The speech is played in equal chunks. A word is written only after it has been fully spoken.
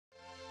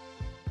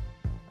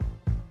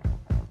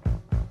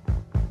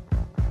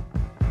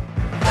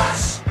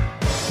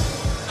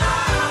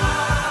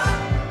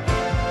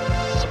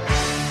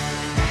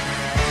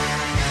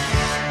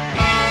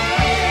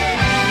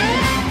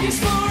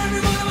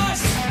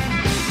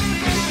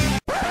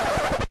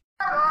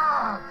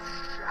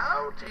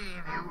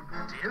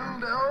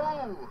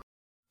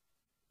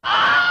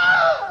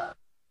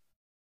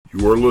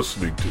You are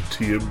listening to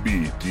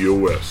TMB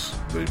DOS.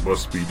 They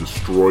must be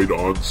destroyed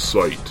on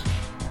sight.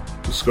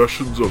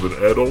 Discussions of an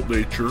adult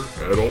nature,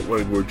 adult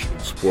language,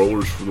 and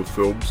spoilers for the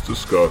films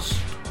discussed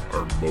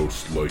are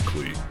most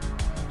likely.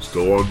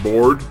 Still on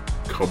board?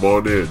 Come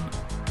on in.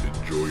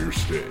 Enjoy your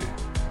stay.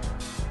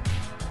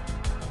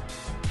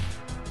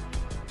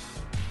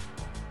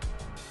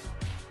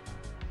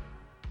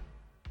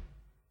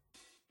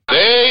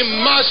 They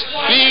must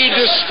be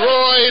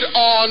destroyed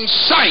on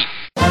sight.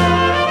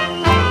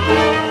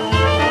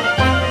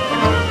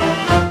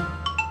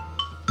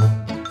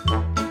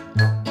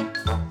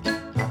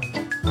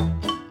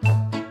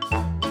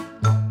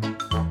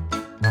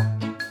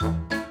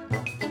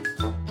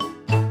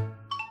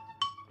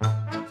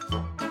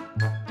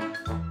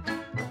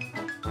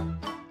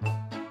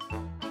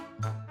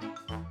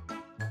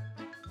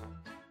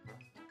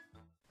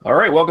 All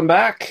right, welcome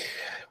back.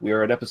 We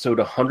are at episode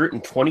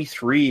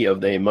 123 of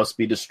They Must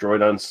Be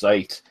Destroyed on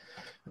Sight.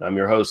 And I'm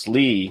your host,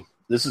 Lee.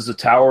 This is the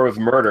Tower of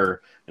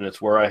Murder, and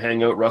it's where I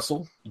hang out,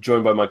 Russell,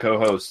 joined by my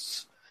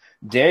co-hosts,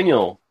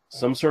 Daniel,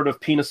 some sort of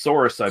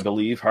Penosaurus, I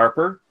believe,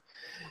 Harper,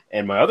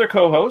 and my other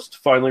co-host,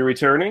 finally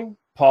returning,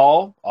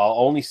 Paul. I'll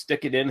only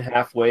stick it in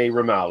halfway,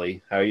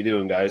 Ramali. How you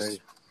doing, guys?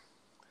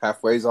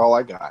 Halfway's all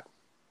I got.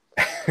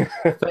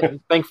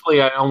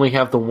 Thankfully, I only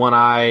have the one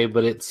eye,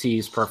 but it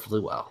sees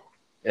perfectly well.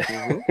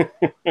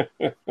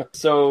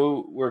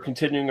 So we're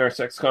continuing our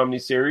sex comedy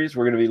series.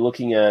 We're going to be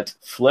looking at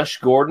Flesh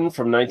Gordon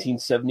from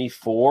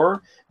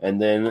 1974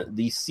 and then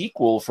the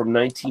sequel from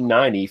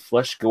 1990,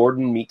 Flesh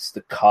Gordon Meets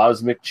the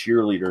Cosmic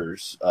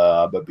Cheerleaders.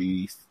 But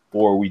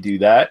before we do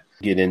that,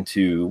 get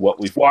into what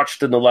we've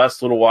watched in the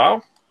last little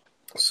while.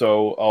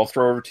 So I'll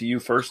throw over to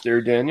you first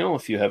there, Daniel,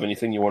 if you have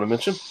anything you want to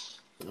mention.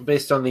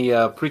 Based on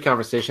the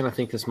pre-conversation, I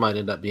think this might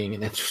end up being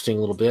an interesting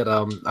little bit.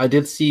 I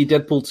did see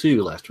Deadpool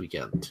 2 last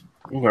weekend.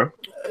 Okay.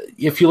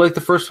 If you like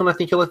the first one, I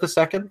think you'll like the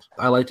second.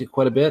 I liked it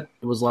quite a bit.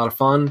 It was a lot of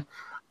fun.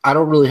 I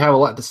don't really have a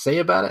lot to say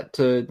about it.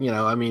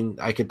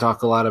 I could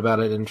talk a lot about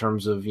it in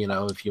terms of,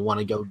 if you want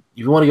to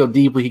go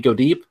deep, we could go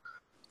deep.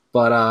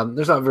 But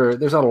there's not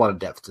a lot of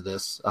depth to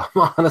this,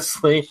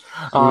 honestly.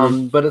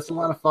 But it's a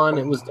lot of fun.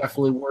 It was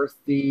definitely worth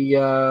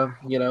the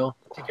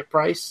ticket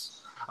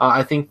price.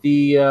 I think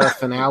the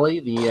finale,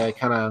 the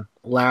kind of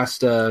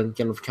last kind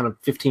of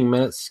 15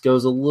 minutes,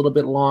 goes a little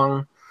bit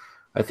long.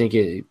 I think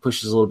it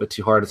pushes a little bit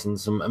too hard. It's in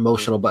some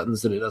emotional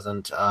buttons that it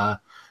doesn't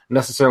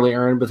necessarily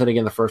earn. But then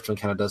again, the first one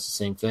kind of does the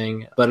same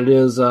thing. But it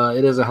is a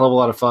hell of a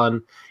lot of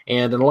fun,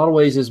 and in a lot of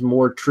ways is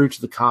more true to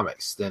the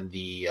comics than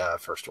the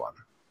first one.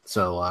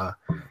 So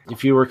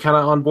if you were kind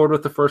of on board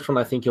with the first one,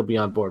 I think you'll be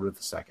on board with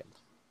the second.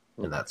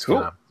 And that's cool.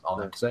 Kind of all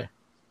I have to say.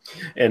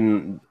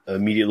 And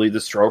immediately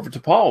this throw over to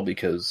Paul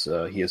because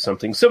he has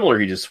something similar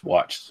he just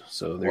watched.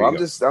 So there you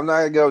go. I'm not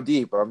gonna go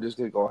deep. I'm just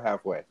gonna go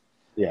halfway.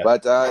 Yeah.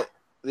 But I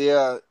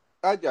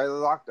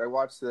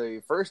watched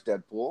the first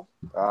Deadpool.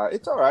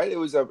 It's all right. It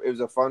was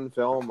a fun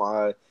film.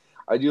 I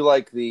just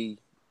like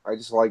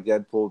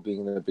Deadpool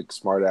being a big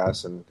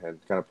smartass and kind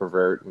of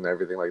pervert and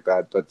everything like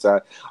that.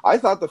 But I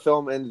thought the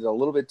film ended a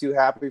little bit too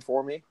happy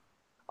for me.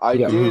 I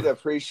did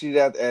appreciate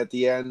at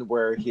the end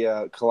where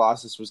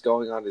Colossus was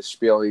going on his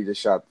spiel. He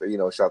just shot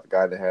the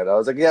guy in the head. I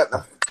was like, yeah,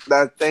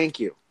 thank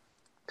you,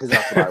 because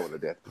that's what I would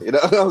have did.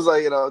 I was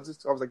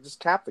like, just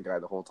cap the guy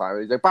the whole time.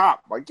 And he's like,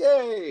 pop, like,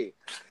 yay.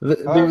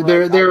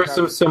 There are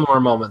some similar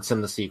moments in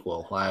the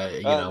sequel.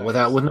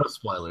 With no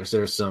spoilers.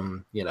 There's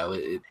some,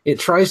 it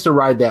tries to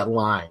ride that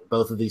line.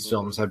 Both of these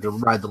films have to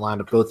ride the line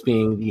of both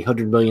being the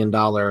 $100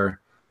 million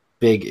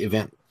big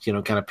event,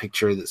 kind of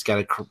picture that's got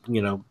a,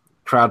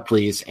 crowd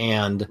please,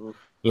 and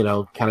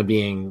kind of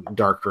being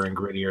darker and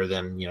grittier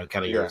than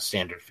kind of your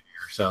standard figure.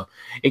 So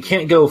it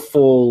can't go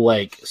full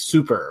like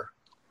super,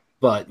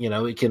 but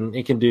it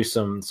can do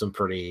some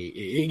pretty.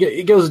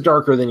 It goes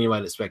darker than you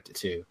might expect it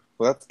to.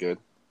 Well, that's good.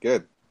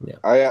 Good. Yeah.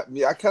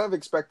 I kind of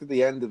expected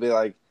the end to be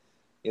like,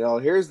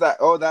 here's that.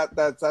 Oh,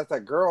 that's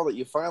that girl that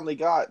you finally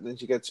got, and then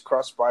she gets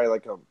crushed by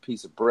like a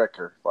piece of brick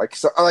or like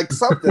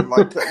something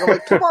like. I'm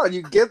like, come on,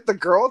 you get the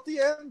girl at the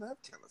end. That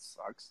kind of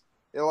sucks.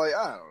 I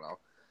don't know.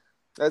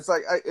 It's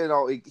like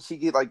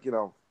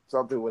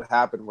something would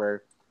happen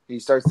where he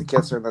starts to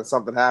kiss her and then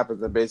something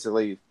happens and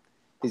basically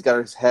he's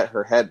got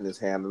her head in his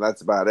hand and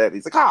that's about it.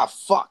 He's like,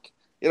 fuck,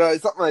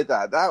 something like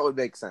that. That would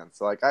make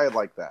sense. Like I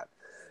like that,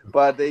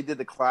 but they did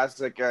the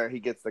classic. He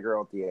gets the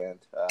girl at the end,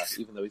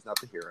 even though he's not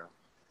the hero.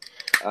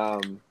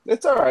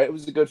 It's all right. It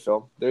was a good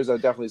film. There's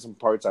definitely some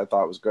parts I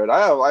thought was good.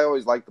 I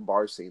always liked the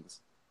bar scenes.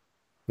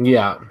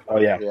 Yeah. Oh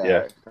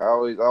yeah. I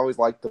always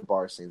liked the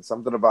bar scenes.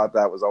 Something about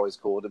that was always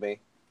cool to me.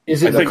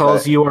 Is it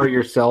because you are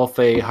yourself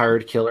a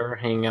hired killer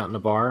hanging out in a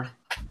bar?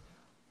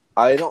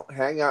 I don't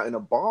hang out in a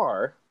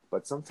bar,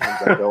 but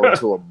sometimes I go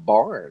into a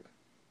barn.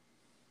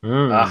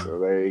 So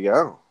there you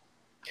go.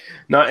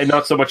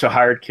 Not so much a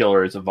hired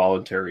killer as a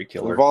voluntary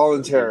killer.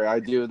 Voluntary. I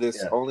do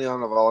this only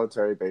on a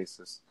voluntary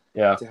basis.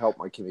 Yeah. To help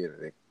my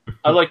community.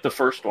 I like the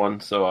first one,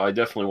 so I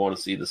definitely want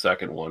to see the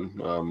second one.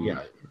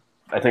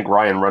 I think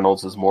Ryan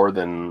Reynolds has more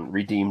than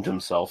redeemed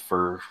himself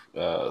for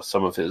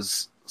some of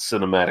his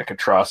cinematic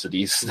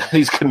atrocities that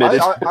he's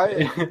committed.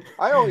 I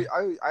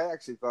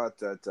actually thought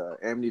that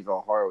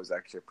Amityville Horror was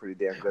actually a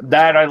pretty damn good.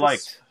 That I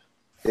liked.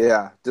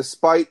 Yeah,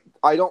 despite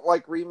I don't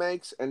like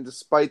remakes, and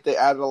despite they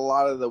added a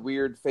lot of the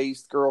weird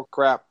faced girl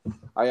crap,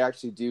 I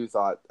actually did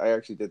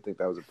think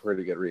that was a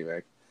pretty good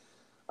remake.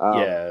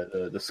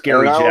 The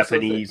scary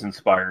Japanese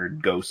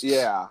inspired ghosts.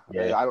 Yeah,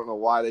 I don't know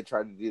why they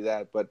tried to do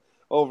that, but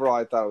overall,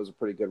 I thought it was a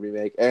pretty good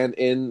remake. And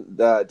in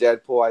the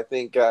Deadpool, I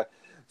think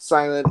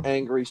Silent,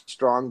 Angry,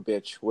 Strong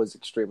Bitch was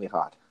extremely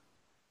hot.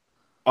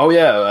 Oh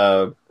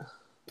yeah,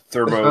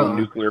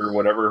 Thermonuclear,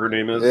 whatever her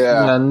name is.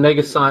 Yeah,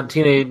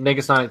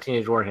 Negasonic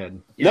Teenage Warhead.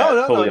 Yeah,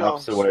 no, totally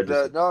opposite what I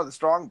just said. the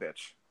Strong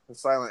Bitch, the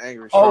Silent,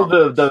 Angry, Strong.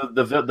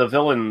 The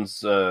villains.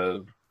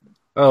 Girl.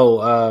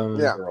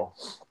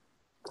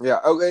 Yeah.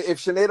 Okay. If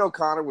Sinead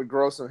O'Connor would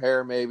grow some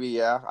hair, maybe.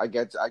 Yeah, I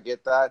get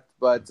that.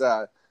 But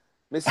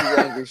Mrs.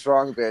 Angry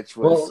Strong Bitch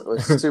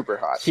was super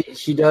hot.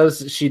 She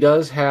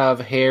does have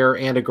hair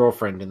and a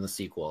girlfriend in the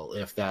sequel.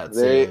 If that's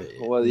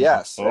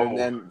yes, and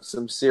then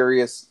some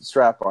serious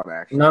strap-on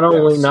action. Not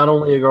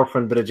only a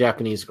girlfriend, but a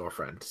Japanese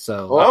girlfriend.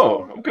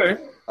 So okay.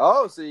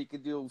 Oh, so you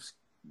could do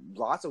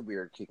lots of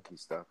weird kinky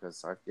stuff.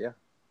 Yeah,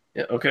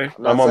 okay.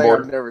 I'm on board.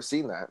 I've never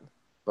seen that,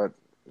 but.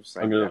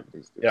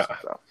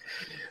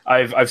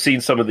 I've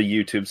seen some of the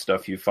YouTube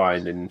stuff you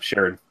find and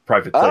share in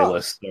private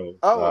playlists.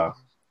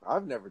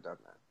 I've never done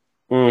that.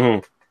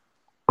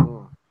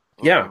 Mm-hmm.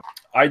 Yeah,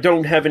 I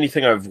don't have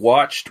anything I've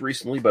watched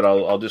recently, but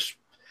I'll just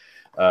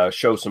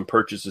show some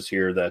purchases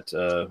here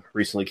that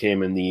recently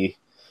came in the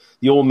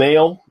old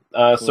mail.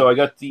 So I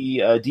got the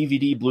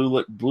DVD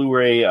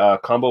Blu-ray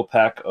combo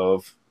pack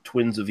of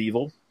Twins of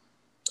Evil.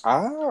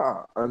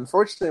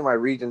 Unfortunately, my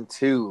region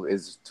 2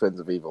 is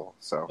Twins of Evil.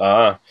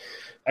 So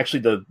actually,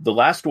 the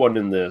last one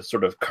in the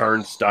sort of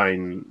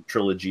Karnstein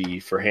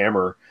trilogy for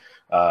Hammer,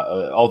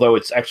 although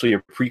it's actually a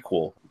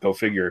prequel, go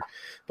figure,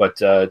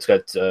 but it's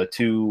got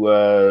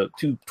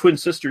two twin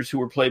sisters who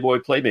were Playboy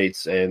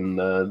playmates, and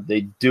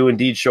they do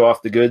indeed show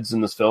off the goods in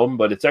this film,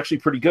 but it's actually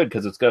pretty good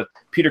because it's got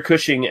Peter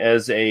Cushing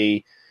as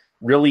a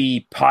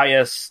really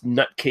pious,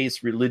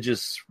 nutcase,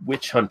 religious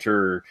witch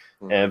hunter,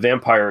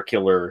 vampire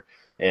killer.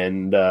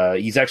 And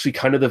he's actually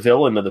kind of the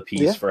villain of the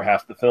piece for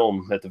half the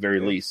film, at the very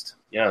least.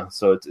 Yeah,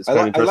 so it's kind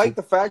of interesting. I like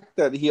the fact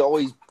that he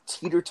always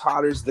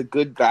teeter-totters the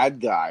good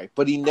bad guy,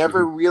 but he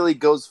never really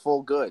goes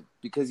full good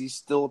because he's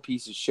still a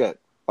piece of shit.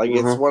 Like,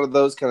 it's one of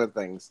those kind of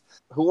things.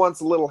 Who wants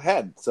a little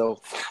head?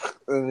 So,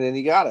 and then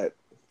he got it.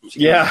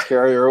 She can just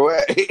carry her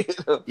away.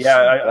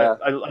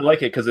 I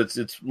like it because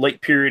it's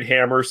late period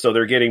Hammer, so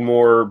they're getting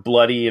more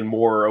bloody and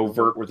more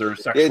overt with their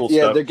sexual stuff.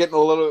 Yeah, they're getting a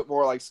little bit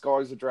more like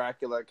Scars of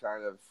Dracula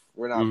kind of.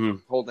 We're not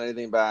holding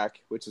anything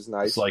back, which is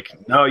nice. It's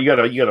like, no, you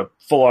gotta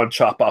full on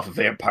chop off a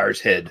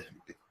vampire's head.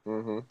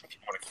 Mm-hmm.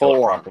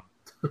 Full on.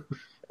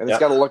 And it's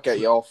got to look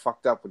at you all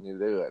fucked up when you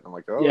do it. I'm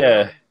like, oh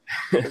yeah.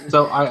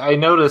 So I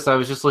noticed. I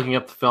was just looking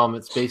up the film.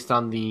 It's based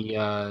on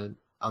the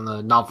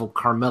novel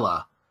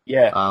Carmilla.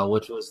 Yeah.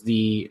 Which was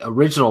the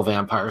original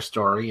vampire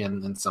story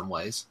in some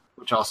ways,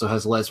 which also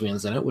has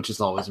lesbians in it, which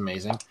is always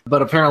amazing.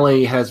 But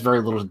apparently, it has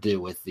very little to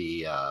do with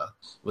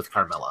with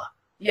Carmilla.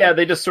 Yeah,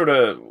 they just sort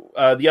of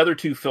the other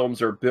two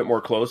films are a bit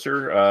more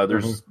closer.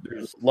 There's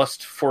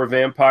Lust for a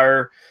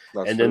Vampire,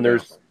 and then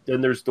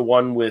there's the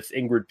one with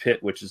Ingrid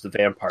Pitt, which is the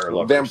Vampire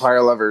Lovers.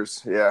 Vampire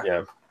Lovers,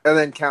 yeah. And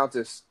then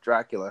Countess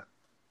Dracula.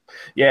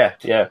 Yeah.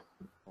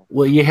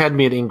 Well, you had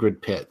me at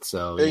Ingrid Pitt,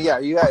 so yeah.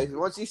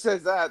 Once he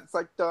says that, it's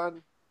like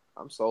done.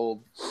 I'm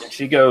sold.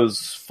 She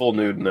goes full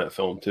nude in that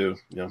film too.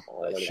 Yeah,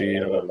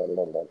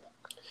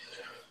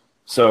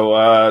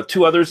 So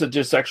two others that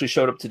just actually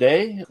showed up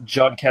today.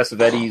 John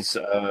Cassavetes'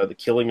 The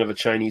Killing of a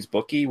Chinese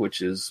Bookie,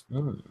 which is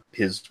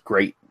his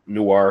great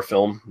noir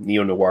film,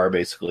 neo-noir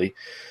basically.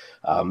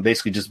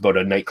 Basically just about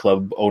a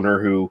nightclub owner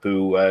who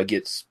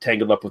gets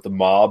tangled up with the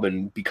mob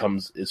and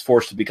is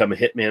forced to become a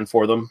hitman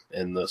for them,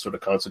 and the sort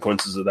of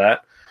consequences of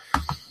that.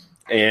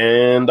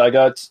 And I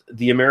got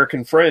The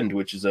American Friend,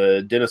 which is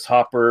a Dennis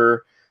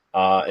Hopper,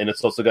 and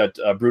it's also got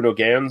Bruno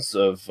Ganz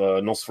of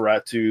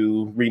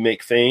Nosferatu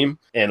remake fame,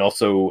 and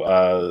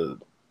also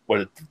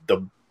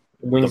the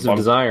Wings of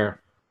Desire.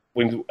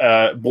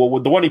 The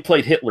one he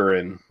played Hitler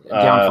in.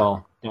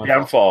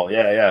 Downfall.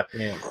 Yeah.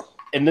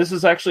 And this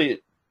is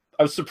actually,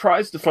 I was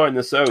surprised to find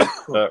this out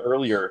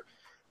earlier,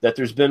 that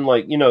there's been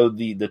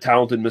the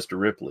talented Mr.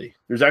 Ripley.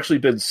 There's actually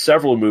been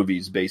several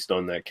movies based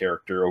on that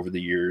character over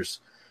the years.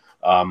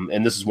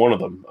 And this is one of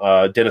them.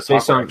 Dennis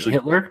Hopper actually.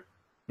 Hitler?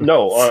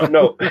 No.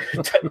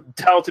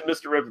 Talented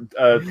Mr.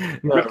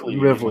 Ripley.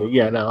 Ripley,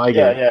 yeah, no, I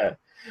get it.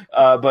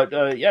 But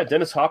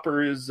Dennis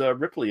Hopper is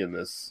Ripley in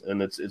this,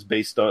 and it's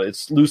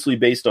loosely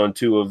based on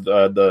two of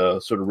the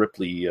sort of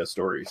Ripley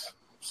stories.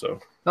 So.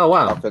 Oh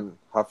wow!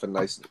 Huffing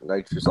nice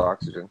nitrous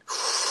oxygen.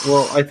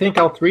 Well, I think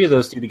all three of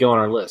those need to go on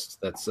our list.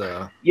 That's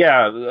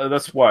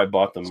that's why I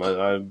bought them.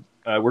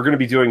 We're going to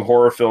be doing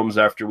horror films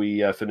after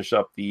we finish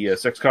up the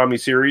sex comedy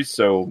series.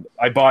 So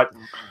I bought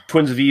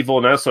Twins of Evil,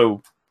 and I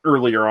also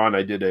earlier on,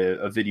 I did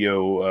a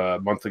video a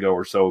month ago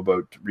or so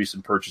about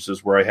recent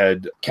purchases where I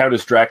had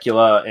Countess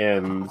Dracula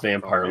and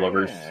Vampire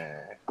Lovers.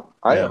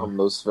 I own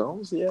those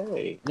films.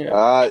 Yay!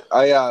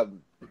 Yeah.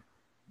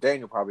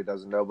 Daniel probably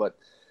doesn't know, but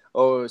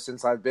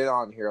since I've been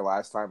on here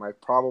last time, I've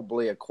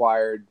probably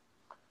acquired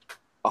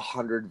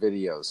 100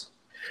 videos.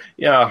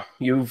 Yeah,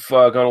 you've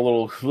gone a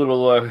little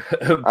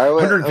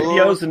 100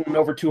 videos and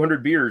over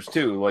 200 beers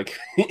too. Like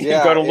you've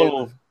got a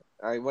little.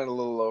 I went a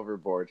little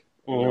overboard.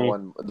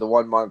 Mm-hmm. The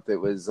one month it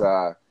was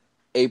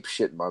ape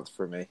shit month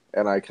for me,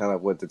 and I kind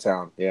of went to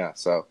town. Yeah,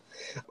 so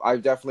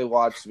I've definitely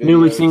watched videos.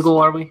 Newly single,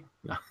 are we?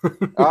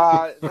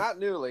 Not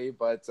newly,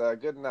 but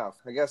good enough.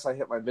 I guess I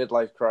hit my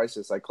midlife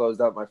crisis. I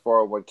closed out my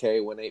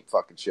 401k, went ape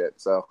fucking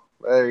shit. So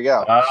there you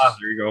go.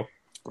 There you go.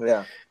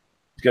 Yeah.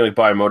 He's gonna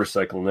buy a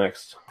motorcycle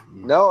next.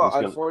 No,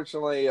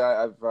 unfortunately,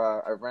 I've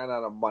ran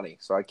out of money,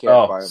 so I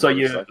can't buy a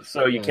motorcycle.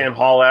 So you can't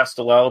haul ass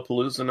to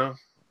Lollapalooza now?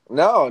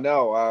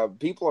 No.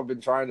 People have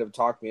been trying to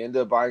talk me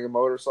into buying a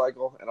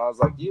motorcycle, and I was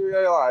like, you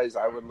realize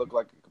I would look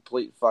like a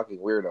complete fucking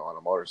weirdo on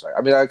a motorcycle.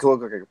 I mean, I could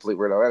look like a complete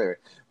weirdo anyway,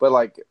 but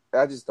like,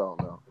 I just don't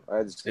know.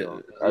 I just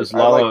don't. Is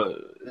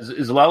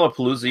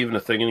Lollapalooza even a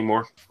thing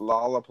anymore?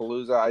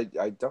 Lollapalooza,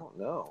 I don't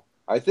know.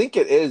 I think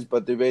it is,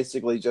 but they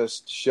basically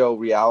just show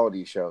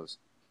reality shows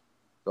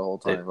the whole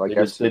time.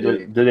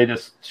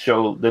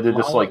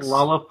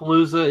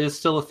 Lollapalooza is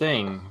still a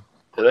thing.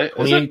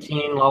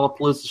 2018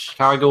 Lollapalooza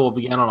Chicago will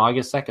begin on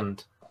August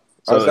 2nd.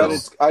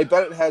 I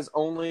bet it has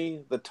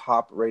only the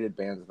top rated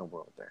bands in the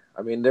world there.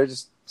 I mean, they're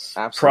just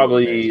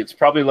absolutely amazing. It's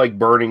probably like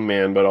Burning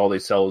Man, but all they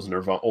sell is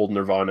old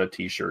Nirvana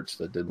t-shirts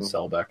that didn't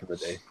sell back in the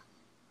day.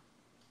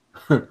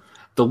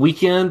 The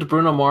Weeknd,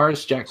 Bruno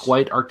Mars, Jack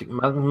White, Arctic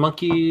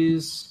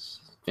Monkeys,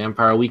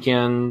 Vampire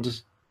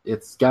Weekend.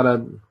 It's got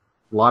a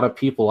lot of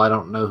people. I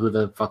don't know who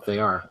the fuck they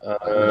are.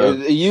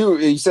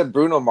 You said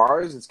Bruno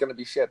Mars. It's gonna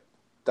be shit.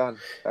 Done.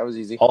 That was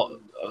easy.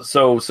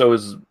 So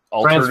is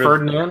Franz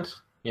Ferdinand?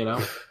 You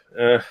know,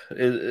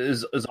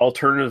 is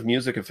alternative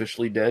music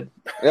officially dead?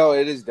 No,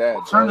 it is dead.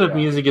 Alternative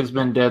music has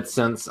been dead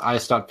since I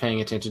stopped paying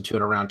attention to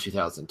it around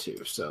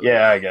 2002. So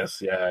yeah, I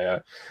guess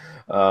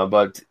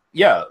but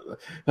yeah,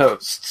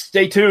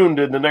 stay tuned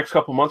in the next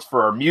couple months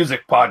for our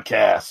music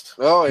podcast.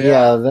 Oh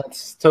yeah,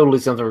 that's totally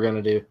something we're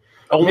gonna do.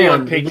 Only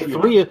on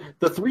Patreon.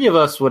 The three of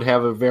us would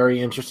have a very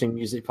interesting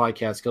music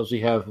podcast because we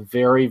have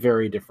very,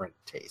 very different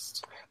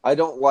tastes. I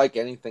don't like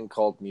anything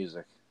called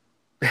music.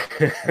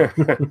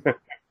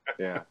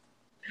 Yeah.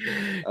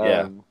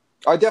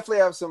 I definitely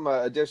have some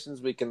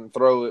additions we can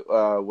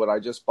throw. What I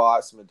just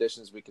bought, some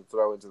additions we can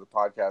throw into the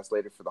podcast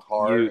later for the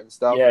horror and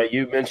stuff. Yeah,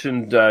 you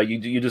mentioned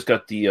you just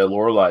got the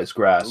Lorelei's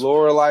Grasp.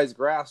 Lorelei's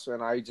Grasp,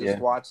 and I just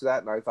watched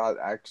that, and I thought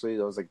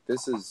actually I was like,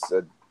 this is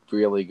a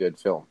really good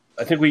film.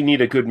 I think we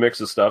need a good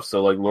mix of stuff.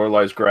 So like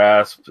Lorelei's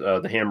Grasp,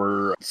 the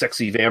Hammer,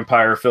 sexy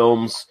vampire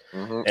films.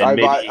 Mm-hmm. And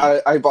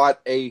I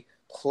bought a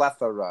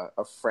plethora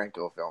of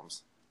Franco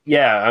films.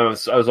 Yeah, I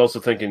was also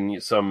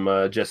thinking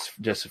some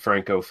Jesse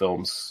Franco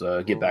films.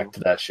 Get back to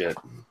that shit.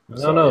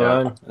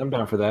 I'm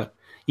down for that.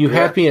 You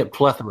had me at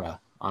plethora,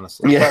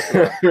 honestly. Yeah,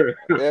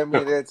 I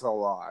mean it's a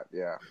lot.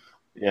 Yeah.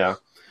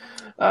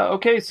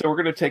 Okay, so we're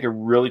gonna take a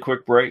really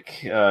quick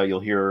break. You'll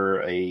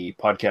hear a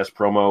podcast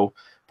promo.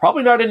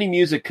 Probably not any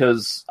music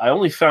because I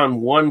only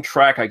found one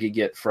track I could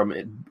get from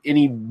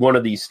any one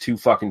of these two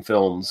fucking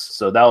films.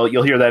 So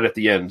you'll hear that at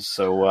the end.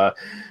 So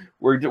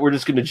we're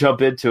just going to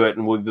jump into it,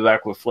 and we'll be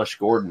back with Flesh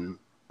Gordon.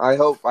 I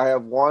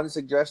have one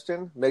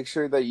suggestion. Make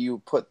sure that you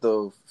put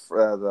the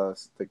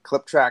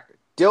clip track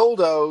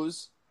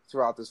dildos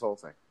throughout this whole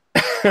thing.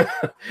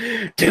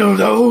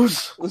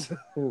 Dildos.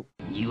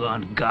 You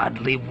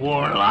ungodly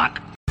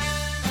warlock.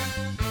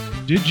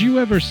 Did you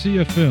ever see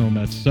a film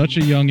at such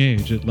a young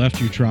age it left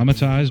you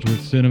traumatized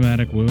with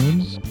cinematic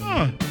wounds?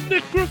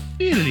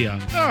 Necrophilia.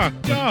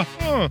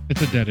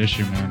 It's a dead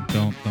issue, man.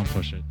 Don't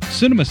push it.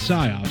 Cinema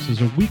Psyops is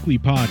a weekly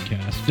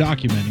podcast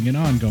documenting an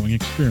ongoing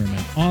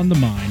experiment on the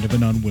mind of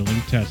an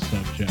unwilling test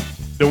subject.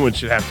 No one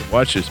should have to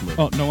watch this movie.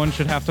 Oh, no one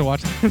should have to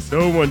watch this?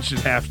 No one should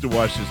have to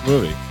watch this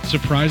movie.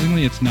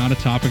 Surprisingly, it's not a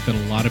topic that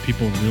a lot of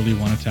people really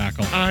want to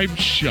tackle. I'm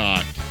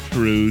shocked,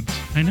 prudes.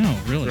 I know,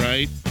 really.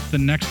 Right? It's the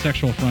next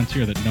sexual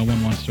frontier that no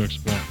one wants to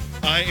explore.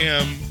 I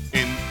am,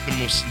 in the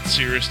most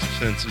sincerest of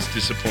senses,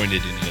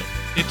 disappointed in you.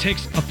 It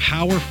takes a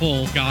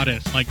powerful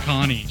goddess like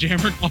Connie, jam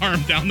her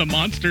arm down the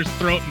monster's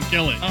throat and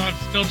kill it. Oh, I'm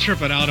still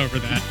tripping out over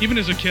that. Even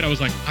as a kid, I was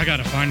like, I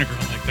gotta find a girl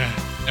like that.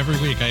 Every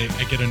week, I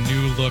get a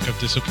new look of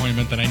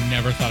disappointment that I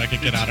never thought I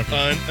could get out of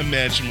here.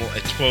 Unimaginable.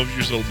 At 12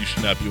 years old, you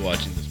should not be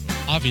watching this movie.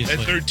 Obviously. At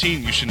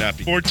 13, you should not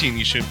be. 14,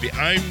 you shouldn't be.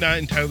 I'm not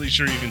entirely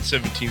sure even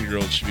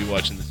 17-year-olds should be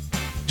watching this.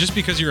 Just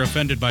because you're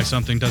offended by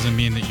something doesn't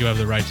mean that you have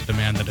the right to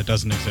demand that it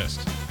doesn't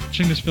exist.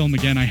 Watching this film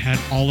again, I had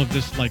all of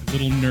this like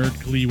little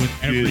nerd glee with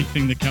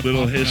everything that kept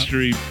little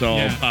history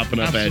all popping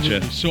up absolutely.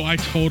 at you. So I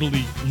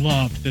totally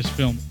loved this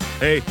film.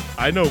 Hey,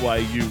 I know why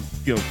you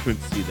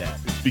couldn't see that.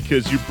 It's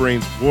because your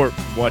brain's warped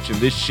from watching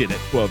this shit at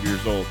 12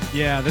 years old.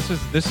 Yeah, this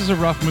is a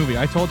rough movie.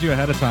 I told you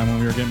ahead of time when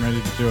we were getting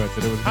ready to do it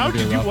that it was. How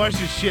did you watch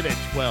this shit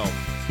at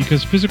 12?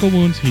 Because physical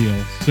wounds heal,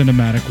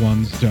 cinematic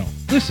ones don't.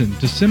 Listen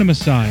to Cinema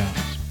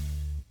Psyops.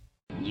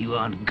 You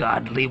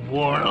ungodly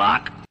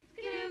warlock.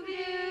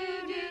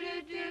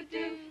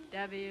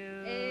 W-A-N-G.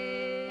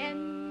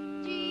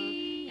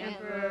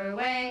 Emperor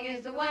Wang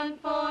is the one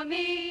for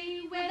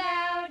me.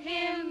 Without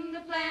him,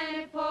 the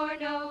planet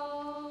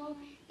porno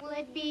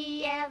would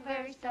be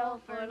ever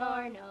so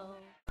forlorno.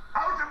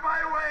 Out of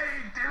my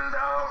way,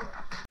 dildo!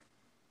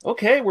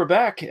 Okay, we're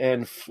back,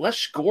 and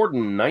Flesh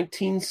Gordon,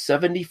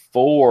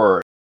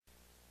 1974.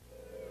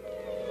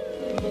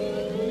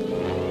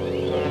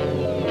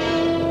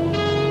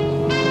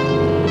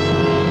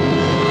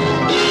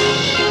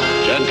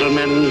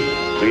 Gentlemen,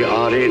 we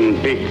are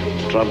in big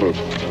trouble.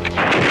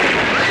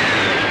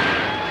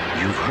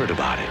 You've heard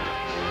about it.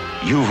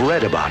 You've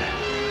read about it.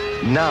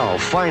 Now,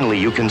 finally,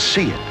 you can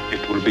see it.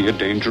 It will be a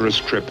dangerous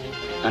trip,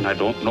 and I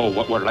don't know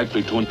what we're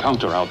likely to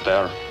encounter out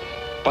there.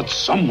 But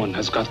someone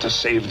has got to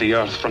save the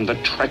Earth from the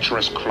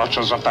treacherous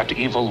clutches of that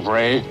evil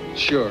ray.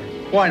 Sure.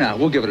 Why not?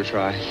 We'll give it a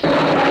try.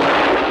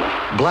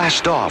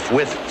 Blast off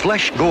with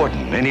Flesh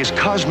Gordon in his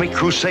cosmic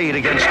crusade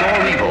against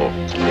all evil.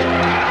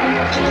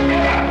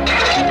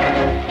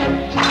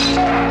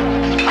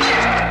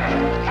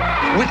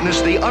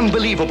 Witness the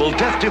unbelievable,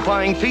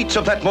 death-defying feats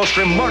of that most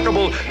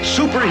remarkable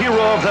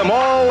superhero of them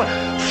all,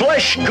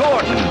 Flesh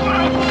Gordon.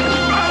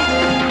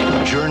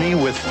 Journey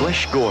with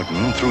Flesh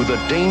Gordon through the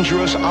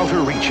dangerous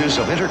outer reaches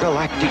of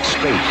intergalactic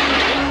space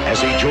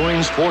as he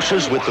joins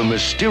forces with the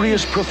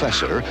mysterious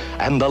Professor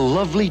and the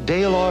lovely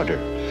Dale Arder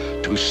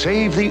to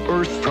save the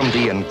Earth from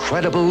the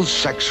incredible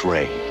sex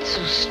ray. It's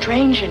so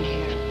strange in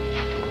here.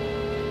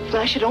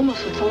 Flesh, it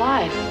almost looks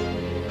alive.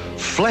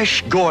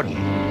 Flesh Gordon,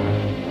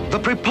 the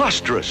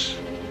preposterous.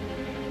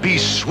 Be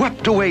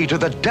swept away to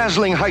the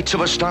dazzling heights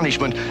of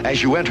astonishment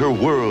as you enter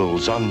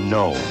worlds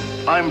unknown.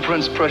 I'm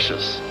Prince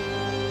Precious,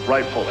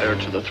 rightful heir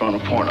to the throne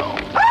of porno.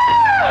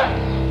 Ah!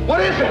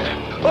 What is it?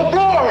 The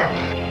floor!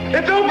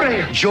 It's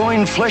opening!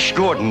 Join Flesh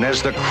Gordon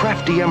as the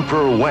crafty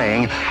Emperor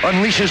Wang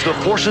unleashes the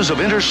forces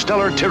of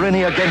interstellar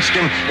tyranny against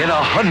him in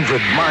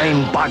 100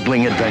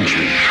 mind-boggling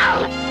adventures.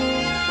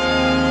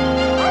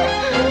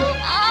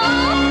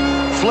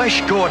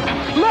 Flesh Gordon.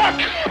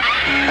 Look!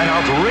 An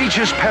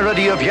outrageous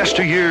parody of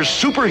yesteryear's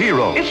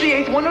superheroes. It's the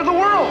 8th wonder of the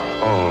world!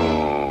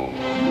 Oh,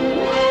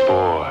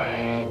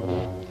 boy.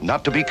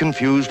 Not to be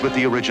confused with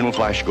the original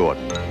Flash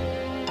Gordon.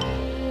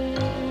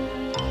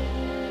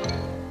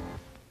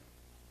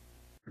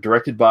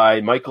 Directed by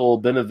Michael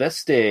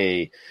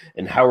Benaviste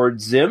and Howard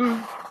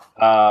Zim.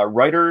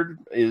 Writer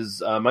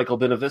is Michael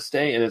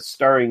Benaviste, and it's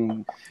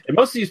starring... And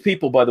most of these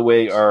people, by the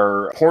way,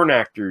 are porn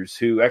actors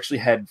who actually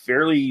had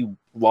fairly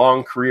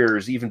long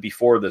careers even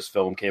before this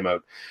film came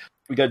out.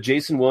 We got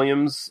Jason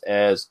Williams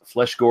as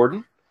Flesh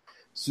Gordon,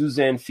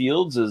 Suzanne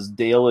Fields as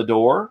Dale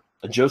Adore,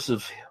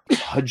 Joseph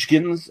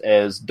Hudgens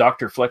as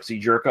Dr.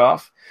 Flexi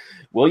Jerkoff,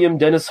 William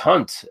Dennis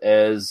Hunt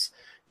as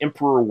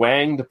Emperor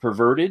Wang the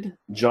Perverted,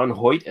 John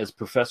Hoyt as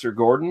Professor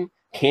Gordon,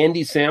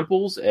 Candy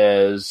Samples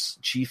as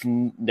Chief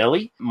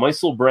Nelly,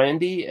 Meisel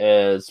Brandy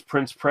as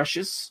Prince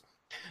Precious,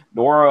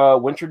 Nora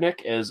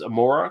Winternick as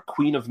Amora,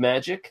 Queen of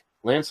Magic,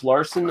 Lance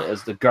Larson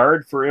as the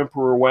guard for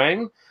Emperor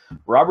Wang,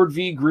 Robert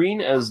V.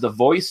 Green as the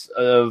voice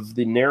of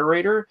the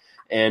narrator,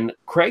 and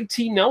Craig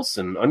T.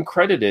 Nelson,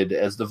 uncredited,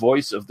 as the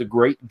voice of the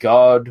great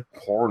god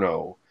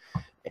Porno.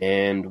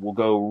 And we'll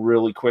go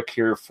really quick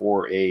here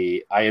for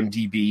a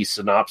IMDb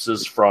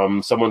synopsis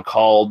from someone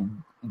called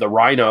The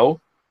Rhino.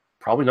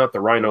 Probably not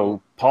the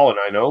Rhino Paul and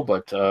I know,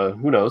 but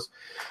who knows.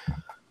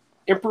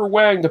 Emperor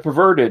Wang the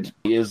Perverted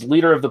is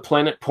leader of the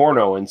planet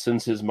Porno and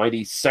sends his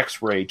mighty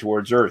sex ray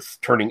towards Earth,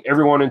 turning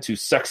everyone into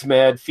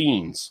sex-mad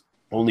fiends.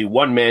 Only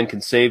one man can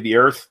save the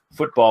Earth,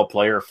 football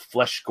player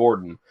Flesh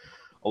Gordon,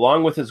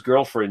 along with his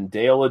girlfriend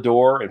Dale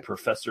Adore and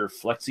Professor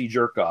Flexi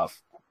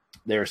Jerkoff.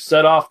 They are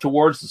set off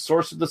towards the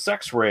source of the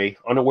sex ray,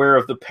 unaware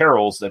of the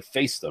perils that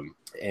face them.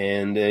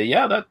 And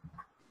that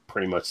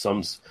pretty much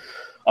sums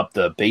up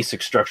the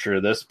basic structure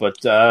of this. But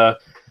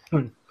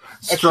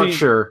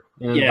structure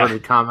in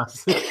inverted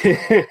commas.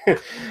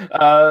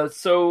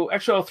 So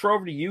actually, I'll throw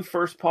over to you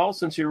first, Paul,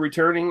 since you're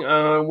returning.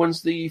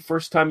 When's the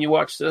first time you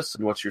watched this,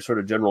 and what's your sort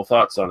of general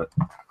thoughts on it?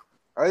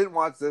 I didn't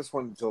watch this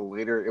one until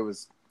later.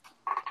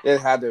 It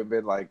had to have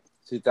been like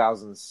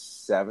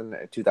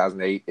 2007,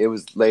 2008. It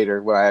was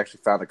later when I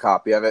actually found a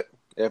copy of it.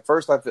 At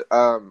first,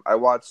 I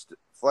watched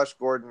Flesh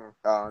Gordon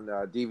on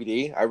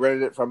DVD. I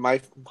rented it from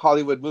my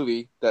Hollywood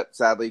movie that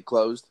sadly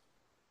closed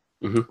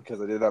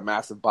because I did a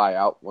massive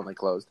buyout when they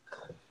closed.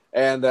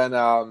 And then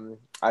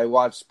I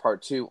watched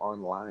part 2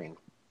 online.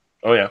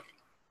 Oh, yeah.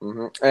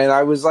 And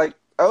I was like,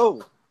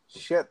 oh,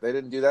 shit, they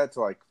didn't do that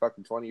until like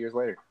fucking 20 years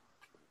later.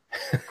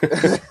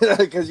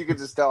 Because you could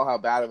just tell how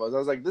bad it was. I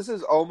was like, this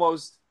is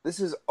almost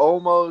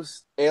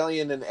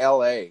Alien in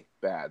LA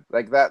bad.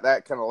 Like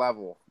that kind of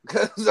level.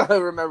 Because I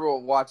remember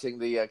watching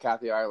the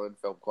Kathy Ireland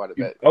film quite a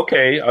bit.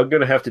 Okay, I'm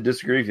going to have to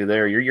disagree with you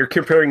there. You're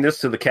comparing this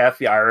to the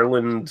Kathy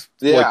Ireland,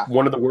 like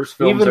one of the worst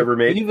films ever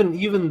made.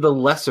 Even the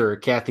lesser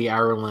Kathy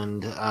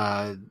Ireland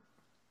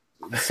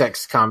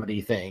sex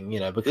comedy thing,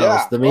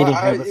 because the mating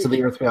habits of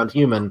the Earthbound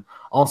human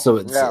also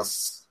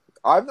exists. Yeah.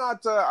 I'm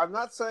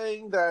not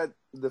saying that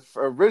the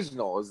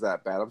original is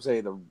that bad. I'm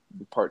saying the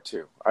part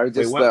 2. Part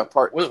 2.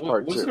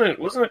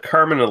 Wasn't it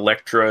Carmen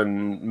Electra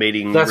and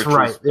mating? That's rituals?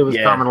 right. It was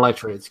Carmen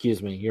Electra.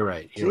 Excuse me. You're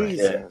right.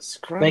 Jesus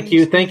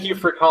Christ. Thank you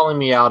for calling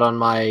me out on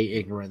my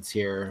ignorance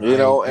here.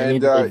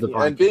 And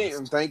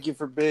thank you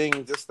for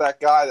being just that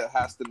guy that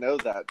has to know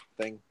that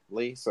thing,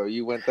 Lee. So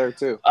you went there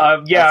too.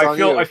 I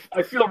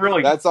feel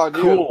really that's on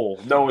cool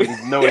you. knowing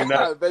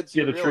that. I bet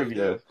you the really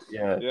trivia.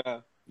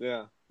 Do.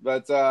 Yeah.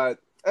 But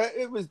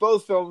it was,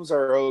 both films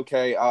are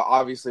okay.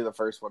 Obviously, the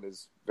first one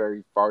is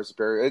very far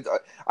superior.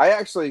 I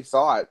actually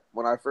thought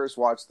when I first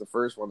watched the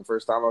first one the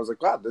first time, I was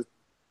like, wow,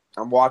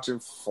 I'm watching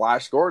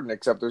Flash Gordon,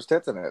 except there's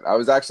tits in it.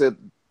 It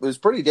was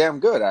pretty damn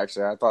good,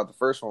 actually. I thought the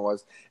first one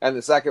was. And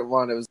the second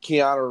one, it was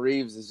Keanu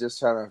Reeves is just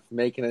kind of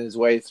making his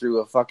way through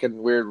a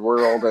fucking weird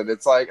world. And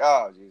it's like,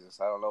 oh, Jesus,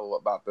 I don't know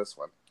about this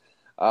one.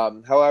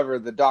 However,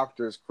 the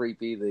Doctor's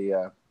creepy.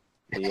 The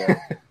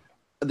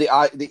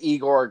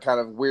Igor kind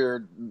of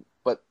weird,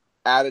 but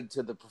added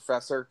to the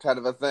Professor kind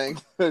of a thing.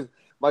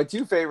 My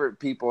 2 favorite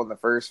people in the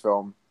first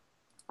film,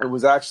 it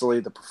was actually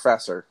the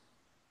Professor,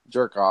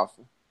 Jerkoff,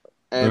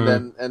 and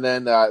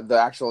then the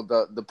actual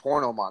the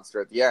porno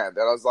monster at the end.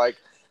 And I was like,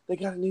 they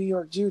got a New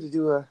York Jew to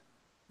do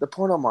the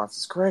porno monster.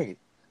 It's great.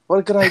 What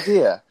a good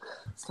idea.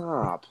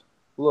 Stop.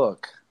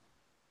 Look.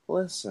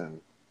 Listen.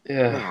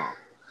 Yeah.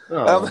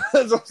 No.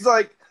 I was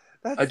like,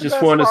 I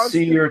just want to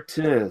see your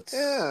tits.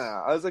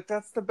 Yeah. I was like,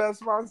 that's the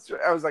best monster.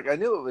 I was like, I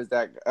knew it was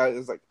that. I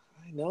was like,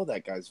 I know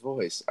that guy's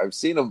voice. I've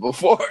seen him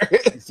before.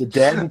 It's the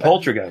dad in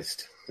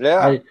Poltergeist.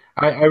 Yeah.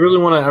 I really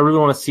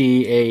want to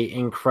see a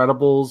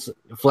Incredibles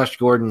Flash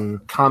Gordon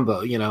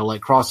combo,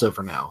 like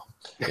crossover now.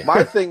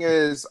 My thing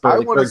is, I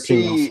want to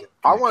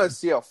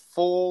see a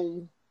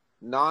full,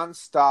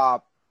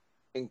 nonstop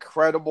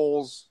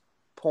Incredibles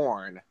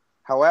porn.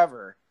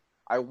 However,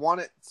 I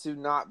want it to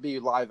not be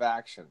live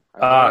action.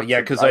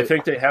 Because I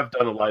think they have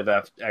done a live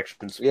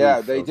action spoof.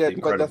 Yeah, they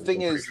did. But the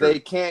thing is, they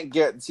can't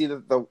get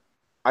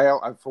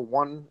I for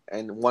one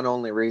and one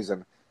only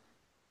reason,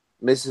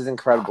 Mrs.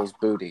 Incredible's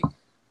booty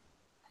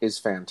is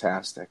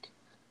fantastic.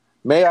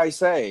 May I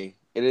say,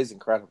 it is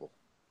incredible.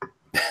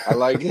 I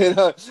like it,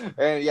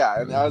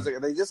 and I was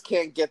like, they just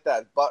can't get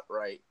that butt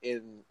right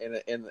in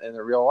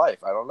the real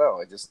life. I don't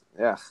know.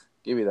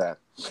 Give me that.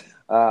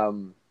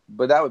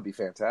 But that would be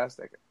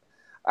fantastic.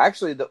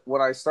 Actually,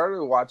 when I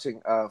started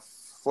watching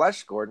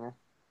Flash Gordon,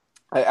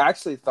 I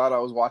actually thought I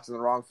was watching the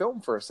wrong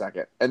film for a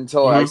second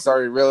until I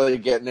started really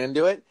getting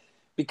into it,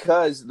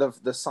 because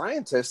the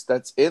scientist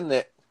that's in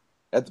it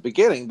at the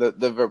beginning,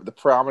 the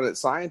prominent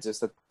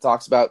scientist that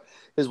talks about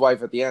his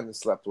wife at the end and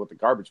slept with the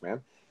garbage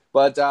man,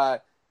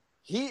 but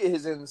he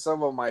is in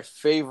some of my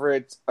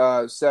favorite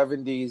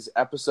 70s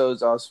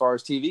episodes as far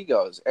as TV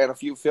goes, and a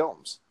few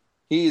films.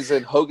 He's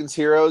in Hogan's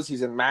Heroes.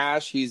 He's in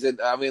MASH. He's in,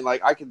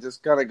 I can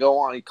just kind of go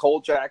on.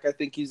 Kolchak, I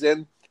think he's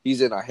in.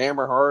 He's in a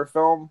Hammer horror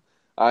film.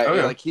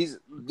 He's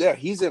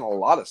in a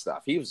lot of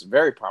stuff. He was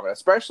very prominent,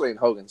 especially in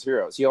Hogan's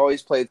Heroes. He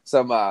always played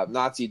some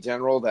Nazi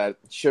general that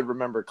should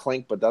remember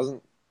Klink but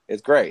doesn't.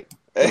 It's great.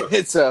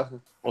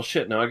 Well,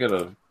 shit. Now I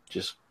gotta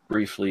just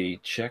briefly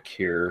check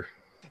here.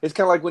 It's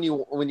kind of like when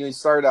you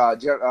start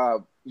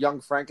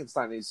Young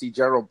Frankenstein and you see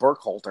General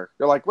Burkhalter.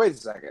 You're like, wait a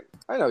second,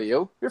 I know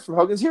you. You're from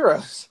Hogan's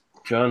Heroes.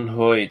 John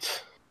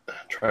Hoyt.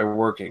 Try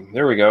working.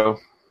 There we go.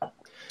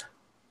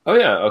 Oh,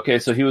 yeah. Okay,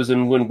 so he was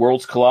in When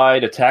Worlds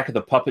Collide, Attack of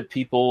the Puppet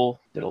People.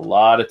 Did a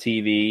lot of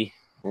TV.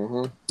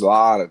 Mm-hmm. A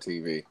lot of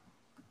TV.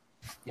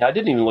 Yeah, I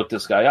didn't even look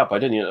this guy up. I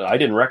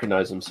didn't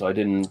recognize him, so I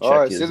didn't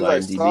check as his soon IMDb.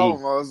 as I saw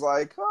him, I was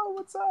like, oh,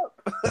 what's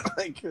up?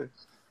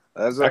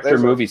 Actor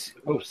movies.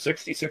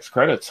 66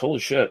 credits. Holy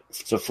shit.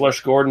 So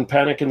Flash Gordon,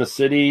 Panic in the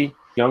City,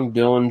 Young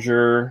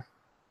Dillinger,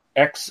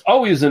 he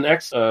was in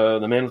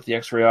The Man with the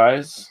X-Ray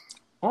Eyes.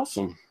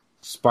 Awesome.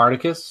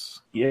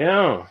 Spartacus?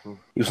 Yeah.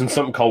 He was in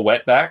something called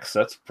Wetbacks.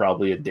 That's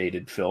probably a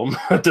dated film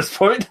at this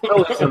point.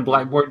 It's in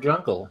Blackboard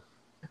Jungle.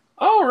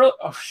 Oh, really?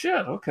 Oh,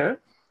 shit. Okay.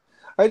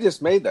 I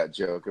just made that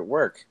joke at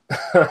work.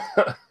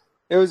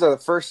 It was the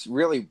first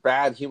really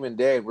bad human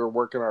day. We were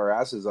working our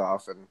asses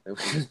off, and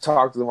we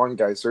talked to the one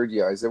guy,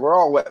 Sergio. I said, "We're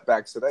all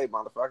wetbacks today,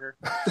 motherfucker."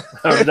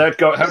 How did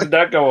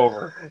that go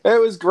over?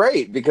 It was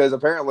great, because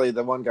apparently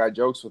the one guy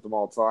jokes with them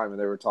all the time, and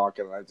they were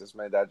talking, and I just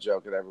made that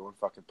joke, and everyone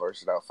fucking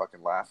bursted out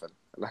fucking laughing.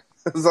 And I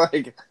was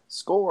like,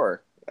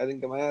 score. I didn't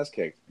get my ass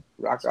kicked.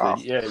 Rock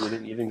off. Yeah, you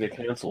didn't get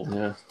canceled,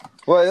 yeah.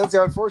 Well, that's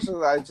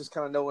unfortunately, I just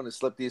kind of know when to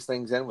slip these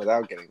things in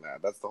without getting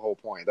that. That's the whole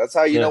point. That's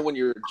how you know when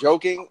you're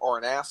joking or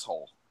an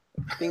asshole.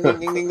 Ding, ding,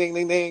 ding, ding, ding,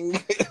 ding,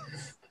 ding.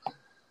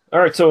 All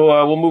right,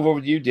 so we'll move over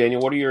to you, Daniel.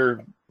 What are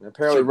your...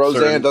 Apparently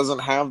Roseanne doesn't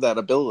have that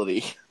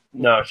ability.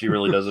 No, she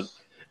really doesn't.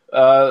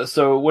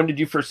 So when did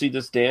you first see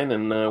this, Dan,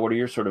 and what are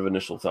your sort of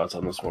initial thoughts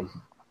on this one?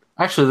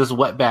 Actually, this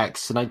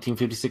Wetbacks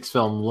 1956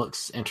 film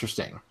looks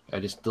interesting. I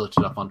just looked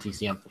it up on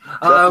TCM.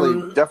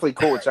 Definitely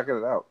cool with checking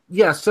it out.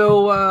 Yeah,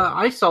 so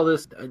I saw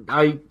this.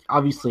 I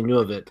obviously knew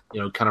of it,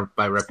 kind of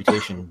by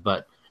reputation,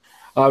 but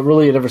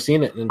Really had never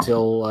seen it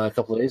until a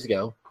couple of days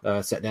ago.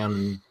 Sat down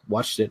and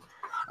watched it.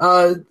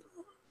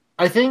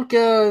 I think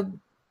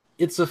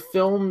it's a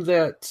film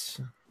that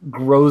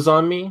grows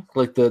on me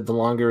like the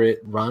longer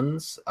it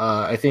runs.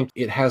 I think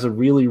it has a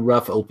really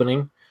rough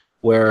opening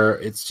where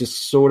it's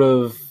just sort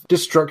of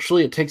just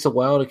structurally it takes a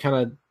while to kind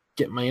of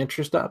get my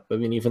interest up. I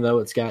mean, even though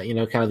it's got,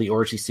 kind of the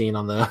orgy scene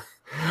on the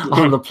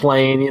on the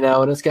plane,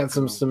 and it's got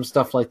some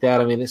stuff like that.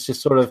 I mean, it's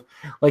just sort of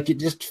like it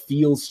just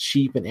feels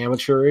cheap and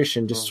amateurish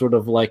and just sort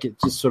of like it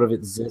just sort of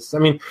exists. I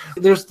mean,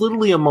 there's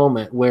literally a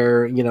moment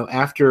where,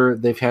 after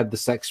they've had the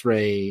sex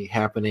ray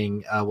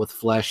happening with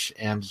Flesh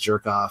and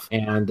Jerkoff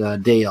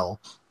and Dale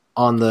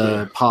on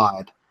the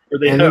pod. Where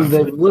they and have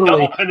literally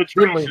double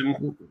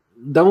penetration.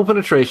 double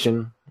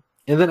penetration.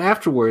 And then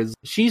afterwards,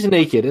 she's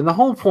naked, and the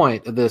whole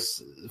point of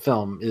this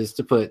film is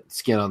to put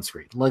skin on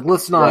screen. Like,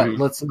 let's not.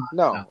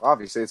 No,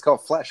 obviously, it's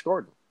called Flash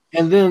Gordon.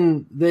 And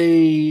then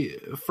they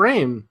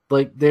frame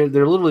they're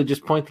literally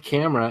just point the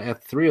camera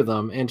at the three of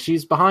them, and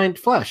she's behind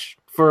Flesh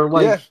for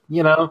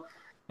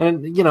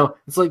and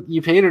it's like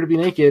you paid her to be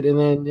naked, and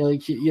then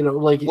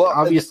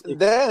obviously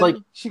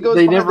then she goes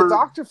behind the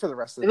doctor for the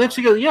rest of the and then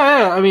she goes,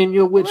 I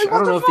mean, which I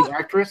don't know if the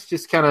actress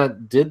just kind of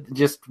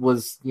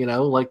was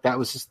that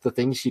was just the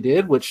thing she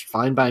did, which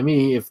fine by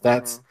me if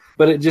that's.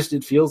 But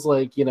it feels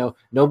like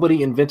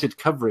nobody invented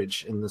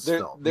coverage in this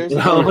film. There's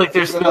another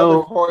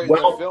point in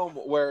the film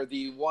where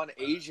the one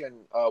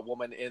Asian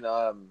woman in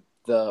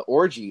the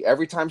orgy,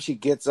 every time she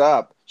gets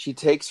up, she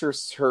takes her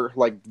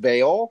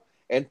veil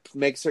and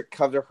makes her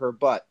cover her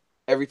butt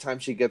every time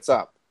she gets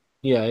up.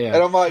 Yeah. And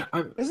I'm like,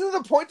 isn't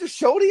the point to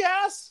show the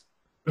ass?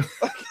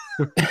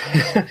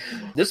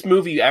 This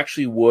movie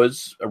actually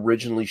was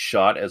originally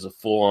shot as a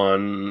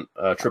full-on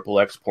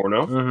XXX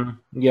porno.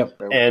 Mm-hmm.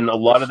 Yep. And a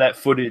lot of that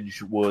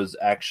footage was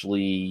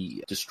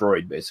actually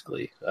destroyed,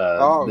 basically.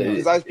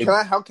 I'd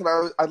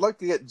like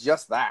to get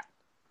just that.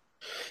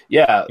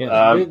 Yeah.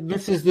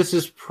 This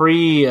is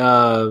pre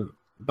Behind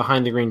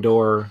the Green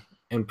Door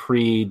and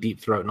pre Deep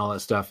Throat and all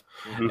that stuff.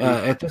 Mm-hmm.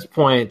 At this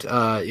point,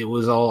 it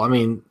was all. I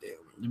mean,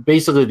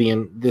 basically,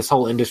 this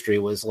whole industry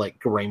was like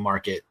gray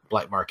market,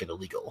 black market,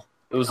 illegal.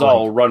 It was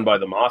all run by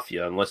the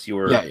mafia, unless you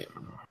were.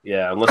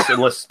 Yeah.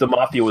 Unless the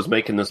mafia was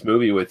making this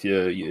movie with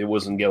you, it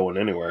wasn't going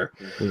anywhere.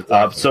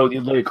 Exactly. So,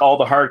 all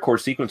the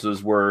hardcore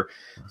sequences were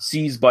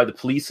seized by the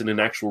police in an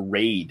actual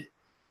raid,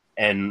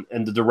 and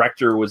the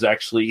director was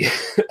actually.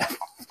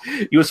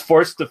 He was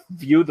forced to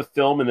view the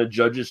film in a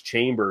judge's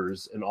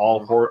chambers, and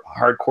all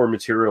hardcore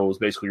material was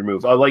basically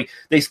removed.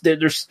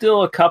 There's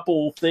still a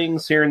couple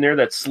things here and there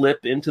that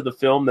slip into the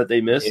film that they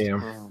missed,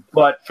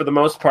 but for the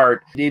most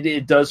part,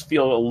 it does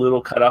feel a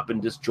little cut up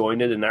and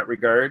disjointed in that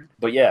regard.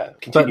 But yeah,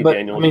 continue,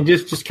 Daniel. I mean,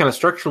 just kind of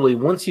structurally,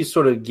 once you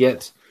sort of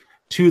get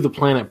to the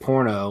planet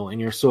porno,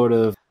 and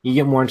you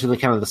get more into the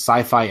kind of the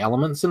sci-fi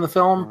elements in the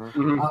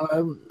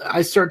film,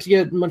 I start to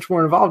get much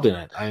more involved in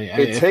it.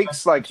 It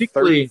takes like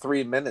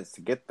 33 minutes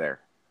to get there.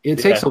 It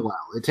takes a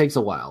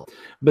while.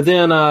 But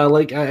then, I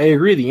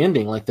agree, the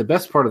ending, the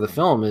best part of the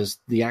film is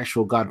the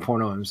actual God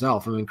porno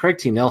himself. I mean, Craig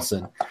T.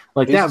 Nelson,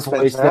 that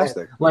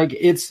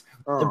voice,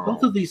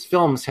 both of these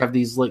films have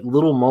these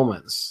little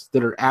moments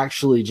that are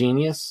actually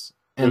genius,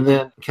 and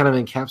then kind of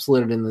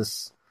encapsulated in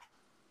this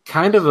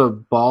kind of a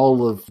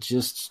ball of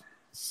just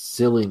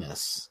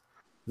silliness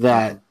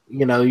that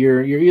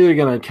you're either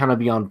going to kind of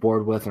be on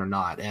board with or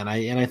not. And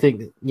I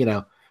think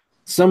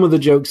some of the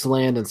jokes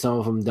land and some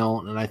of them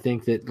don't, and I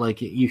think that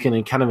you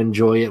can kind of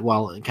enjoy it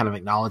while kind of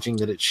acknowledging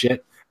that it's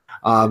shit,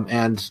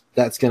 and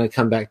that's going to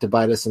come back to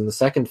bite us in the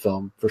second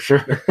film for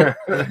sure.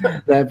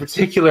 That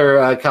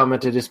particular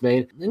comment I just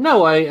made.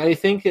 No, I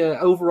think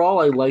overall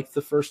I like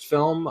the first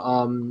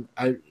film.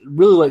 I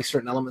really like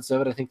certain elements of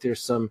it. I think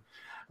there's some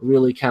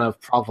really kind of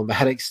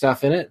problematic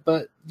stuff in it,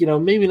 but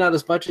maybe not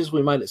as much as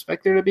we might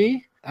expect there to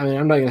be. I mean,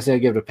 I'm not going to say I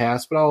give it a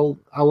pass, but I'll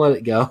let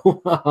it go.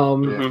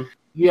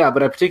 Yeah,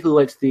 but I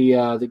particularly liked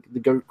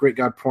the Great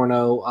God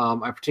porno.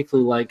 I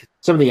particularly like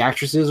some of the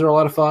actresses are a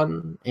lot of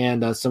fun,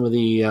 and some of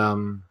the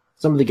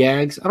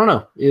gags. I don't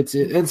know.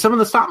 And some of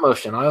the stop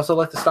motion. I also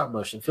like the stop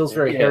motion. It feels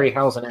very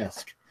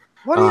Harryhausen-esque.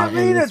 What do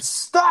you mean it's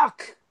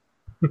stuck?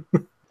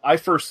 I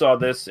first saw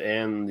this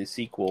and the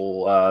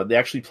sequel. They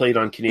actually played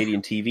on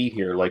Canadian TV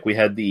here. We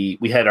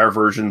had our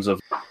versions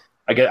of.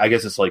 I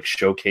guess it's like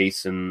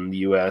Showcase in the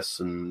US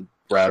and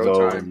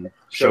Bravo and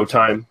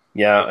Showtime.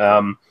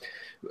 Yeah.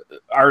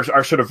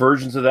 Our sort of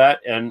versions of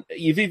that, and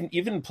you've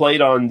even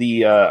played on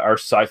the our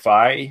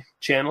sci-fi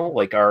channel,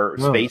 our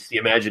Space the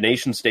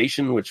Imagination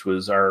Station, which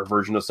was our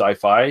version of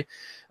sci-fi,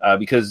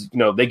 because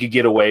they could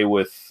get away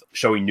with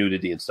showing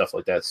nudity and stuff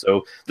like that.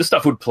 So this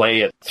stuff would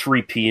play at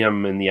 3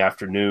 p.m. in the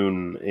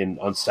afternoon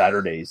on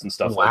Saturdays and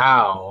stuff.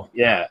 Wow.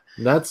 Yeah,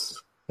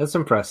 that's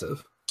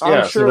impressive.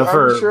 I'm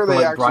sure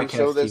they actually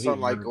show this TV,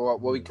 on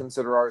what we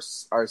consider our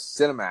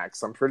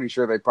Cinemax. I'm pretty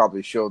sure they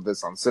probably showed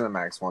this on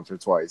Cinemax once or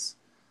twice.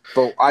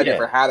 But I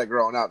never had it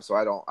growing up, so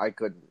I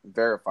couldn't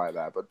verify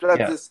that. But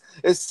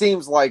it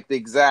seems like the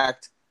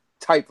exact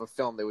type of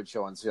film they would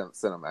show on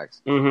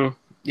Cinemax. Mm-hmm.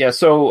 Yeah,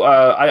 so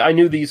I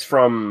knew these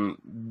from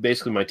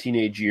basically my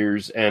teenage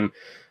years, and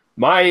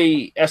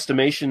my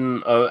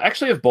estimation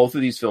of both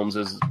of these films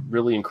has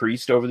really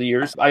increased over the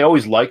years. I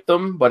always liked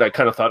them, but I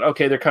kind of thought,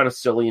 okay, they're kind of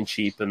silly and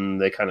cheap,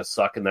 and they kind of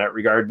suck in that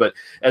regard. But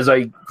as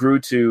I grew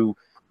to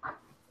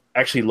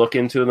actually look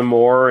into them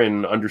more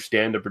and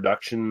understand the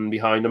production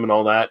behind them and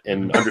all that,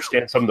 and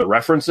understand some of the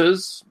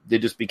references, they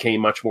just became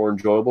much more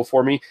enjoyable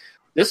for me.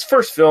 This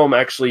first film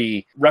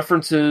actually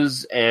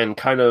references and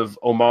kind of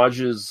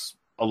homages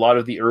a lot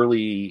of the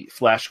early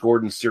Flash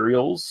Gordon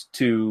serials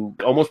to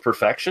almost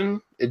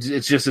perfection.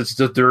 It's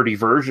the dirty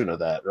version of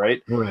that,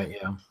 right? Right,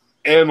 yeah.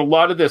 And a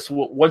lot of this,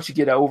 once you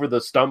get over the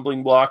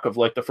stumbling block of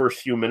like the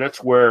first few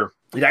minutes where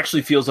it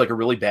actually feels like a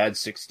really bad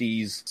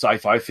 60s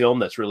sci-fi film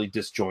that's really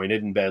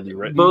disjointed and badly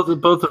written.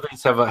 Both of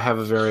these have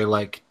a very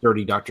like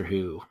dirty Doctor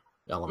Who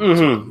element.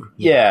 To them.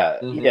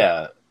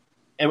 Yeah.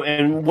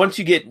 And once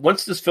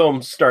this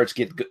film starts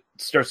to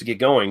get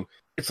going,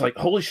 it's like,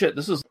 holy shit,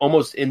 this is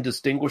almost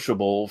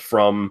indistinguishable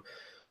from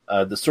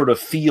the sort of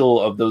feel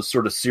of those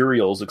sort of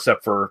serials,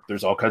 except for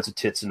there's all kinds of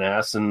tits and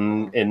ass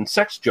and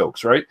sex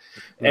jokes, right?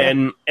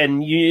 Yeah.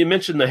 And you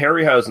mentioned the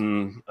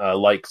Harryhausen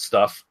like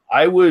stuff.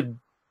 I would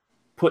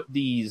put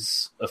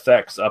these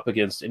effects up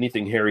against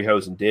anything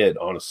Harryhausen did,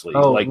 honestly.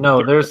 Oh, like,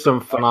 no, there's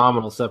some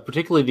phenomenal stuff,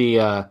 particularly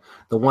the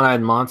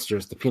one-eyed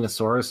monsters, the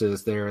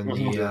Penisauruses there in the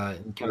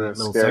kind of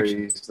middle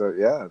section. So,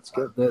 yeah, it's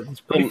good.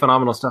 It's pretty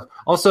phenomenal stuff.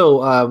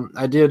 Also,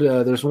 I did.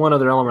 There's one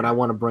other element I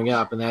want to bring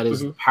up, and that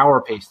is power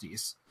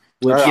pasties,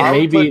 which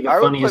may be the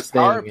funniest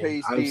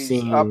thing I've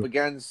seen up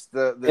against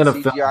the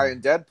CGI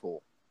in Deadpool.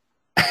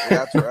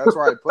 That's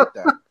where I put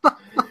that.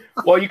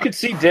 Well, you could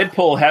see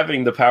Deadpool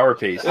having the power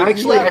pasties.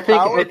 Actually, I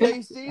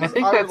think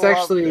that's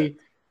actually.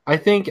 I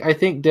think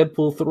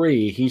Deadpool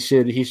 3. He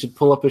should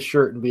pull up his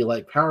shirt and be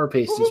like, "Power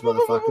pasties,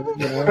 motherfucker."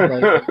 You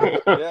know,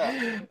 like,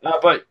 yeah.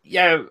 But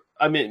yeah,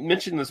 I mean,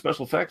 mentioning the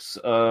special effects,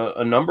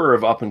 a number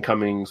of up and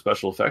coming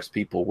special effects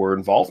people were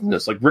involved in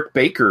this. Like Rick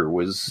Baker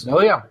was.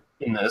 Oh yeah.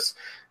 In this.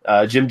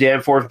 Jim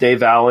Danforth,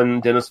 Dave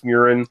Allen, Dennis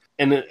Muren,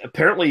 and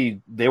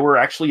apparently they were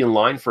actually in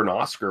line for an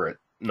Oscar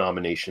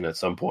nomination at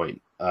some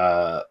point.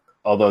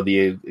 Although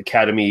the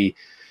Academy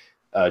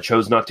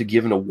chose not to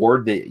give an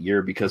award that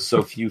year because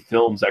so few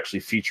films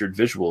actually featured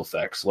visual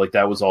effects. Like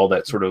that was all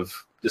that sort of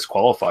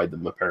disqualified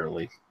them.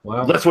 Apparently,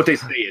 well, that's what they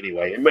say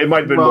anyway. It might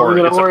have been more,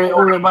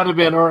 or it might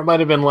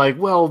have been like,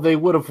 well, they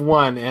would have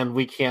won, and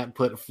we can't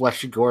put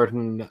Flash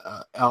Gordon.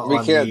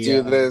 We can't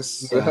do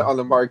this on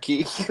the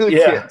marquee.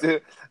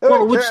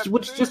 Well,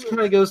 which just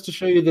kind of goes to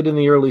show you that in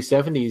the early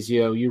 70s,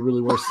 you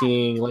really were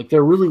seeing like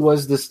there really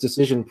was this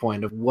decision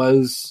point of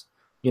was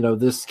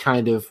this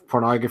kind of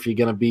pornography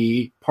going to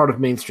be part of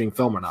mainstream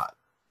film or not?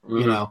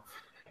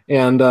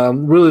 And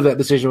really that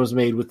decision was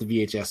made with the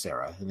VHS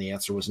era, and the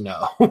answer was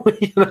no.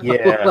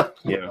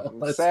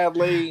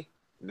 Sadly,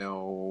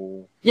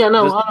 no. Yeah,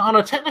 no. On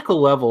a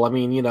technical level, I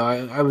mean,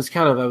 I was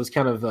kind of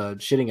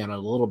shitting on it a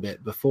little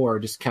bit before,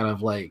 just kind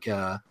of like.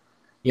 I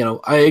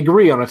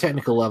agree on a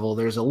technical level.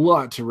 There's a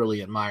lot to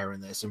really admire in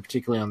this, and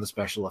particularly on the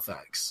special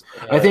effects.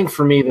 I think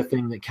for me, the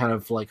thing that kind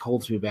of like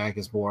holds me back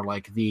is more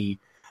like the,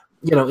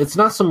 it's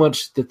not so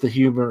much that the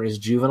humor is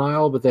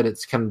juvenile, but that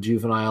it's kind of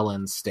juvenile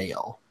and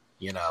stale.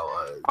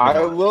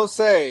 I will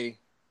say,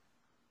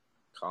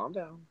 calm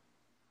down.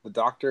 The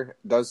Doctor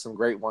does some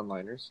great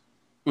one-liners,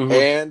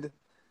 and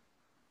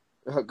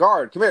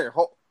guard, come here.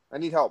 I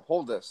need help.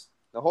 Hold this.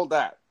 Now hold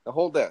that. Now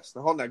hold this.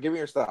 Now hold that. Give me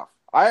your stuff.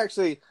 I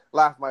actually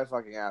laughed my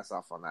fucking ass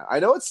off on that. I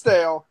know it's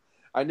stale.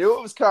 I knew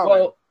it was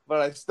coming, but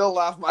I still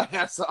laughed my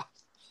ass off.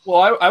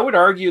 Well, I would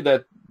argue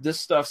that this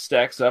stuff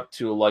stacks up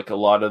to like a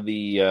lot of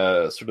the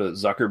sort of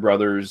Zucker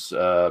Brothers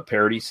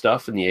parody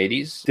stuff in the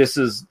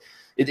 80s.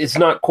 It's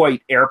not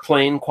quite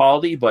Airplane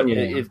quality, but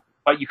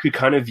but you could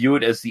kind of view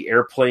it as the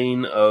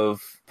Airplane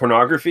of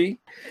pornography.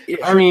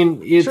 I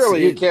mean,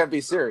 surely you can't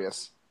be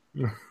serious.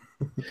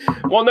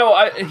 Well,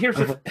 no. Here's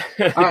the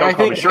I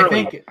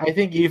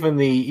think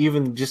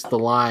even just the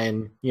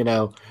line,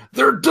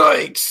 they're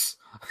dykes.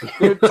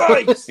 They're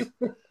dykes.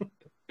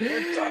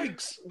 They're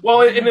dykes.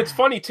 Well, and it's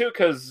funny too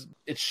because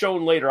it's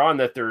shown later on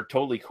that they're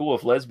totally cool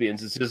with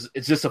lesbians.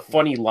 It's just a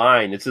funny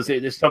line.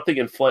 There's something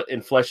in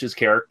Flesh's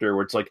character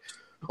where it's like,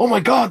 oh my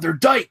god, they're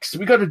dykes.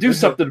 We got to do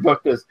something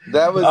about this.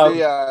 That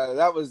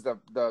was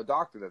the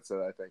Doctor that said,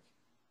 I think,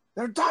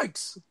 they're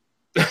dykes.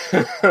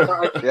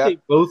 I think they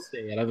both say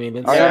it. I mean,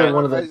 it's sort of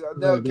one of the.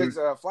 No, because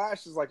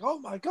Flash is like, "Oh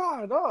my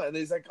god!" Oh, and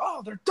he's like,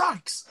 "Oh, they're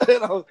dykes."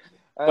 But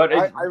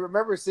I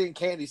remember seeing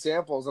Candy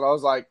Samples, and I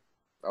was like,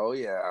 "Oh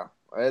yeah,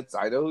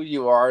 I know who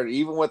you are."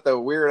 Even with the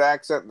weird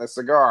accent and the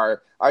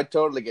cigar, I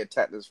totally get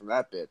tetanus from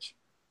that bitch.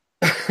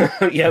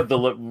 Yeah,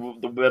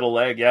 the middle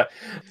leg, yeah.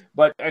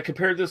 But I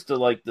compared this to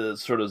like the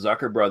sort of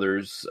Zucker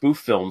Brothers spoof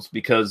films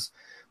because.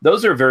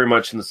 Those are very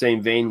much in the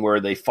same vein where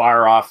they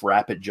fire off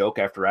rapid joke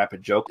after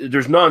rapid joke.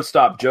 There's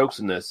nonstop jokes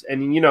in this.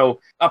 And,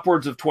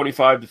 upwards of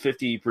 25 to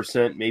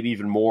 50%, maybe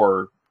even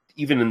more,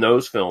 even in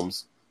those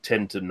films,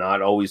 tend to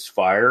not always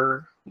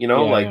fire you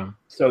know,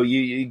 So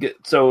you get,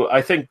 so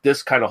I think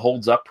this kind of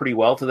holds up pretty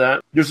well to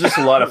that. There's just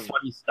a lot of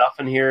funny stuff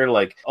in here,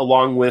 like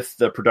along with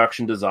the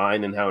production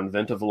design and how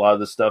inventive a lot of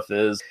this stuff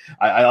is.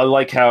 I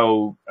like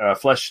how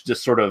Flesh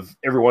just sort of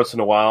every once in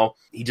a while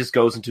he just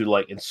goes into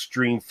like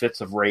extreme fits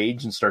of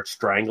rage and starts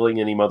strangling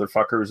any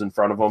motherfuckers in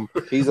front of him.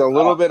 He's a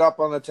little bit up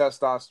on the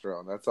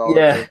testosterone. That's all.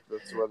 Yeah,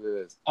 that's what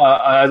it is.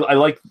 I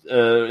like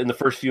in the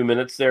first few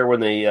minutes there when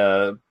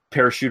they.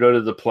 Parachute out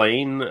of the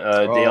plane.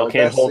 Dale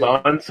can't hold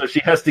on, so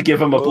she has to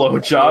give him a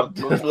blowjob.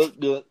 You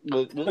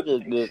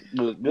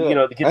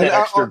know, to get that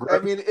extra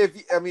grip.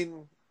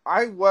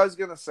 I was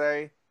gonna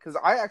say, because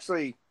I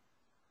actually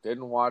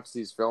didn't watch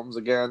these films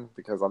again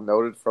because I'm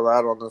noted for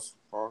that on this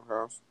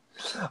podcast.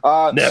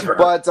 Never,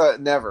 but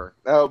never.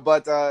 I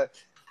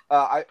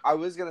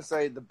was gonna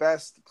say the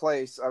best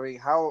place. I mean,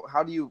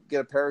 how do you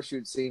get a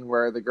parachute scene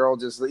where the girl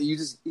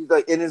he's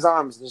like in his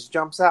arms and just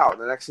jumps out,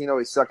 and the next thing you know,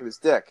 he's sucking his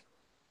dick.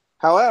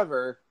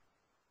 However,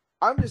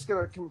 I'm just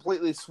going to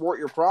completely thwart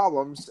your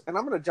problems, and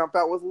I'm going to jump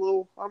out with a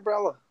little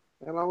umbrella,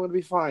 and I'm going to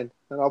be fine,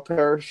 and I'll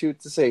parachute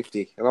to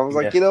safety. And I was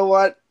like, you know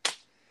what?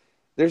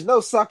 There's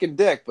no sucking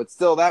dick, but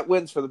still, that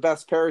wins for the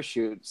best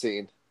parachute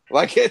scene.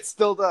 Like, it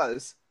still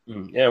does.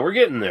 Yeah, we're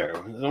getting there.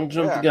 Don't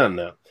jump the gun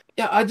now.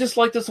 Yeah, I just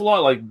like this a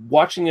lot. Like,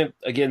 watching it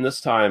again this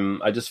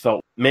time, I just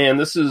felt, man,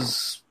 this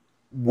is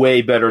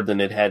way better than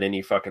it had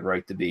any fucking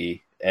right to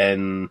be.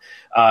 And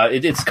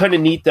it's kind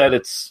of neat that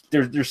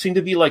there seemed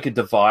to be like a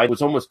divide. It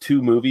was almost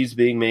two movies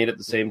being made at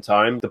the same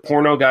time. The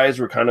porno guys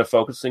were kind of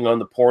focusing on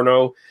the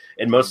porno,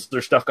 and most of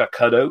their stuff got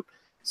cut out.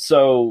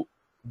 So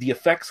the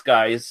effects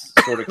guys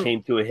sort of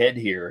came to a head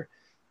here.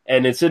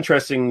 And it's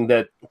interesting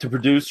that the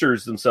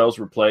producers themselves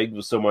were plagued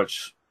with so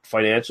much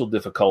financial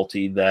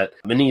difficulty that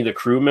many of the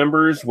crew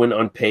members went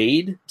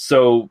unpaid.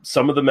 So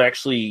some of them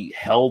actually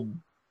held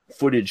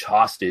footage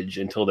hostage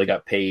until they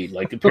got paid.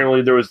 Like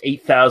apparently there was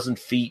 8,000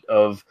 feet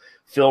of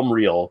film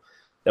reel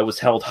that was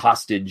held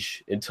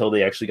hostage until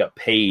they actually got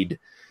paid,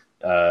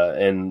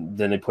 and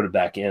then they put it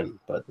back in.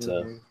 But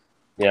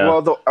yeah.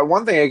 Well, the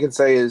one thing I can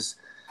say is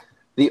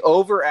the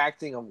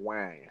overacting of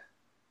Wang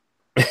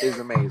is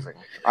amazing.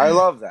 I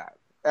love that.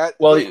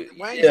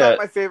 Wang's not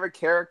my favorite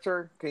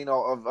character, you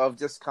know, of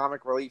just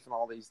comic relief and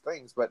all these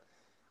things. But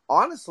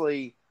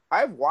honestly,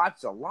 I've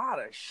watched a lot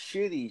of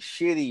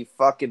shitty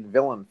fucking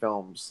villain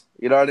films.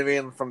 You know what I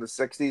mean? From the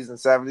 60s and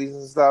 70s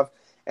and stuff.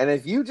 And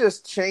if you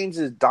just change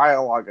his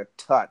dialogue a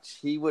touch,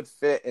 he would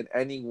fit in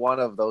any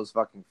one of those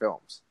fucking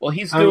films. Well,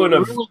 he's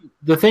doing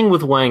the thing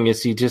with Wang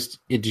is he just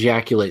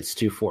ejaculates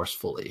too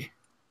forcefully.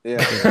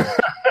 Yeah.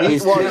 He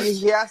has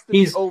to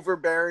be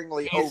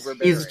overbearingly overbearing.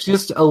 He's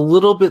just a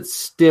little bit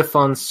stiff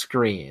on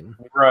screen.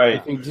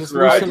 Right. I do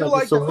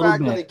like the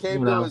fact that he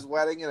came to his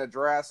wedding in a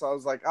dress. I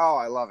was like, oh,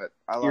 I love it.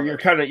 You're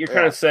kind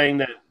of saying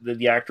that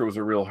the actor was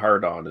a real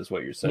hard-on, is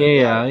what you're saying.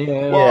 Yeah.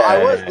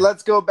 Well,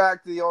 let's go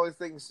back to the only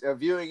things,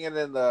 viewing it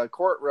in the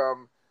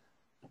courtroom,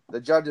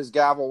 the judge's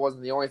gavel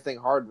wasn't the only thing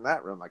hard in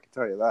that room, I can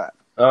tell you that.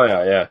 Oh,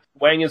 yeah.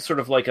 Wang is sort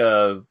of like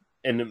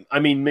and I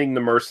mean, Ming the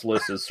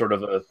Merciless is sort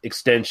of an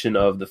extension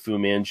of the Fu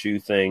Manchu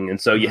thing. And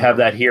so you have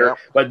that here. Yep.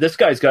 But this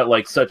guy's got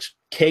like such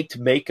caked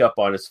makeup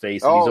on his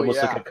face. And he's almost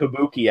like a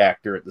kabuki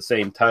actor at the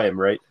same time,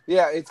 right?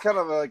 Yeah, it's kind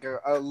of like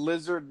a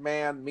lizard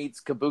man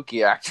meets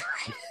kabuki actor.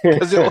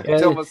 Because it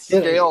looks almost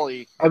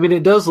scaly. I mean,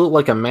 it does look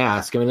like a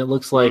mask. I mean, it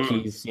looks like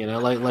he's,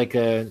 like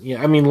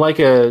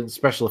a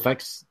special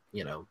effects,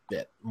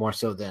 bit more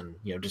so than,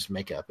 just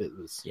makeup. It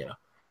was,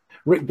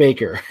 Rick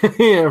Baker.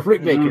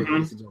 Rick Baker,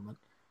 ladies and gentlemen.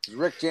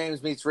 Rick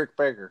James meets Rick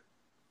Baker.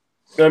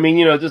 I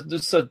mean,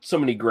 there's so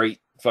many great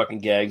fucking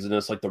gags in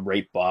this, like the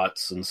rape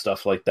bots and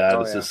stuff like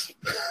that. Just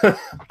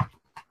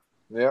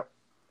Yep.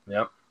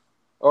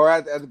 Or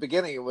at the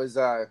beginning, it was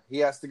he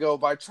has to go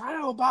by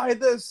trial by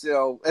this,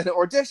 an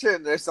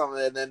audition or something,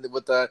 and then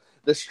with the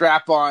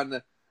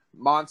strap-on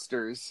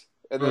monsters,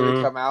 and then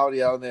they come out,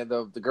 and then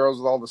the girls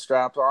with all the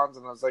strap-ons,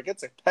 and I was like,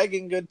 it's a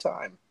pegging good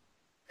time,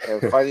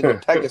 fighting the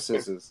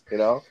Pegasuses,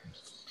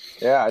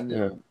 Yeah.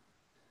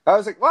 I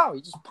was like, wow,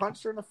 he just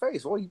punched her in the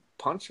face. Well, he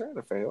punched her in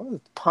the face.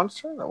 Oh, punched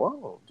her in the...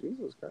 Whoa,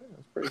 Jesus Christ.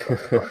 That's pretty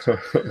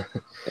fucking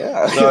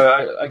Yeah.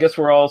 So I guess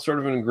we're all sort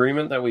of in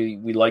agreement that we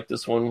like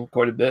this one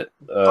quite a bit.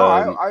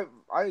 I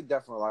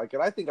definitely like it.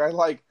 I think I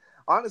like...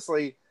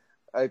 Honestly,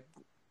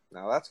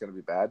 now that's going to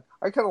be bad.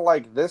 I kind of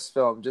like this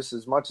film just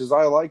as much as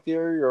I like the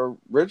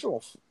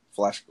original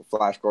Flash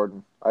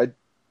Gordon. I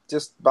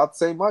just about the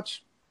same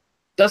much.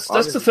 That's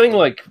the thing,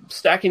 like,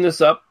 stacking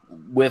this up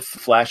with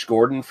Flash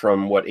Gordon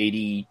from,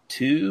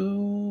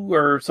 82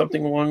 or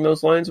something along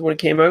those lines when it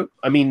came out?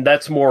 I mean,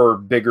 that's more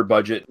bigger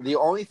budget. The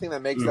only thing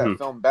that makes that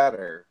film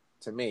better,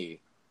 to me,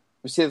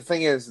 you see, the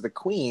thing is, the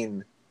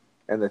Queen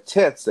and the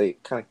tits, they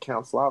kind of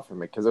cancel out for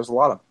me, because there's a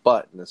lot of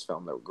butt in this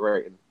film that were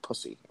great, and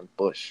pussy, and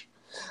bush.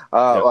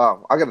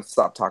 Well, I gotta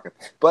stop talking.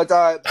 But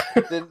that's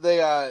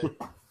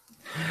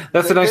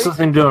the nice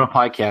thing to do on a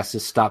podcast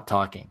is stop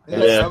talking.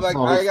 Yeah. I'm like,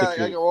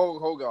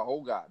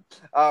 oh God.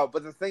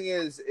 But the thing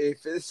is,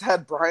 if this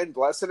had Brian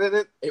Blessed in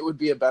it, it would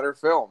be a better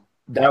film.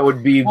 That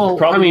would be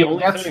probably the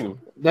only thing.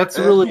 That's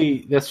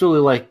really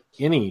like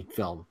any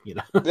film, you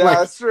know. Yeah,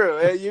 that's true.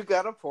 Hey, you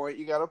got a point.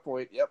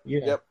 Yep. Yeah.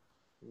 Yep.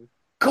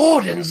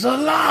 Gordon's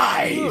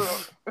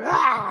alive.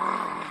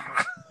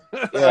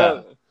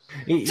 Yeah.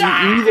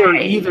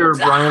 Either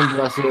Brian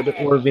Blessed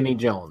or Vinnie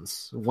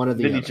Jones. One of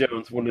the Vinnie other.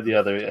 Jones, one or the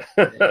other.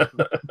 Yeah.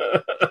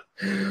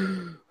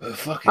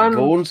 Fucking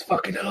Gordon's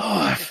fucking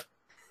alive.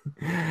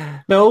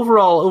 No,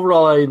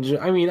 overall, I enjoy.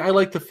 I mean, I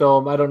like the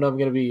film. I don't know if I'm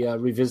going to be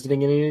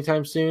revisiting it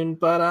anytime soon,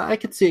 but I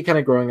could see it kind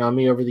of growing on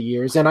me over the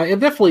years, and I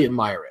definitely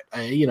admire it.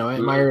 I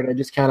admire it. I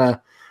just kind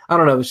of, I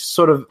don't know, it's just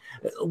sort of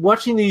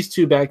watching these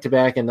two back to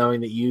back and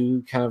knowing that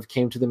you kind of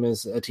came to them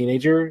as a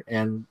teenager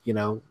and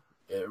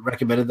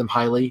recommended them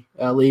highly,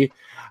 Lee.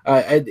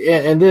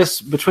 And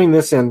this, between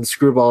this and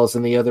Screwballs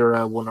and the other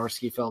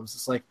Wynorski films,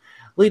 it's like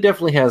Lee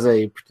definitely has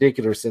a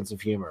particular sense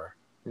of humor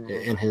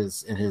in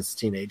his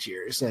teenage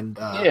years, and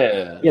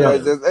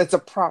it's a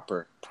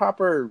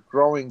proper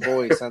growing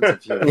boy sense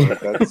of humor.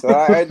 That's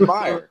I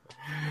admire.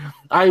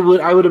 I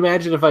would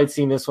imagine if I'd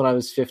seen this when I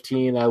was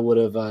 15, I would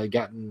have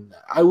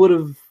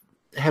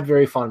had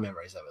very fond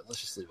memories of it. Let's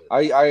just leave it.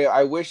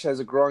 I wish as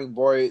a growing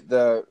boy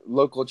the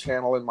local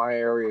channel in my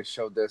area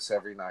showed this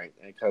every night,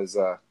 because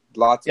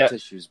lots of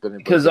tissues been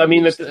because I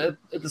mean at the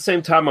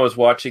same time I was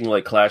watching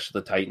like Clash of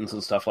the Titans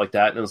and stuff like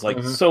that, and it was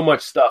like so much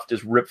stuff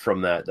just ripped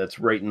from that's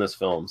right in this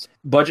film's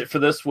budget. For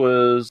this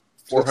was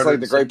it's like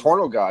the Great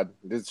Porno God.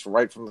 It's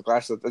right from the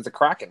Clash. It's a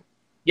Kraken.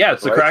 Yeah,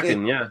 it's the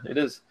Kraken. Yeah, it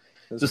is.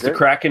 It's just the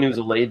Kraken, who's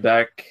a laid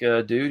back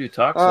dude who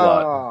talks a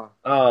lot.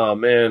 Oh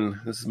man,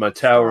 this is my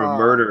Tower of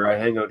Murder. I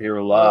hang out here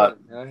a lot.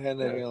 I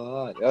hang out here a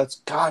lot.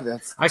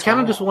 I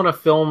kind of just want to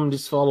film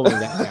just following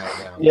that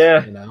guy down.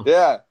 Yeah.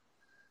 Yeah.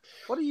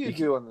 What do you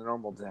do on the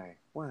normal day?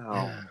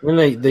 Wow. When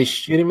they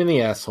shoot him in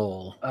the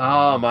asshole.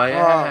 Oh, my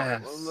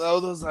ass.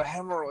 Oh, those are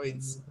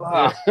hemorrhoids.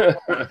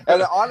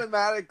 And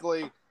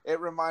automatically,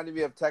 it reminded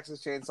me of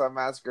Texas Chainsaw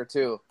Massacre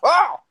 2.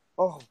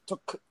 Oh,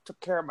 took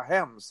care of my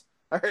hems.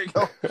 There you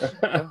go.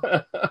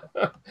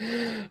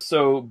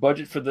 So,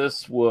 budget for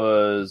this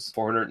was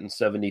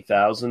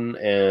 $470,000,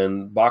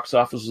 and box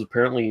office was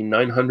apparently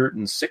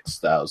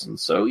 $906,000.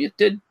 So, it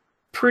did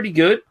pretty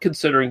good,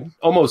 considering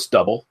almost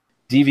double.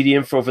 DVD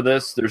info for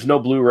this, there's no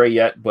Blu-ray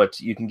yet, but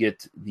you can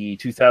get the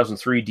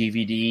 2003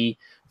 DVD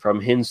from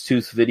Hin's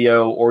Tooth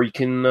Video, or you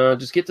can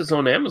just get this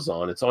on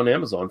Amazon. It's on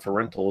Amazon for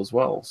rental as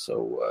well.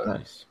 So,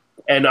 nice.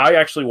 And I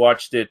actually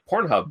watched it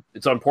Pornhub.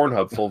 It's on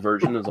Pornhub, full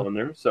version is on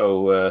there.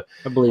 So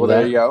I believe that.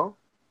 There you go.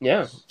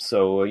 Yeah.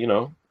 So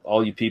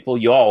all you people,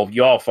 you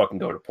all fucking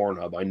go to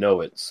Pornhub. I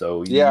know it.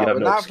 So you have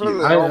no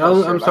excuse.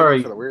 I'm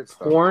sorry.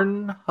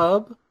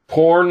 Pornhub.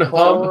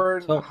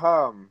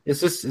 Pornhub. Is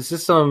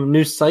this some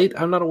new site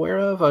I'm not aware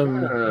of?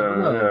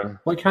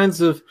 What kinds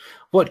of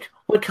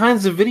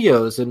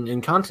videos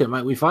and content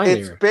might we find it's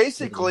here? It's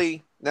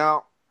basically,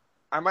 now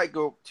I might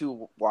go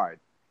too wide.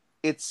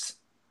 It's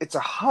a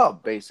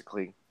hub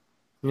basically.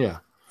 Yeah.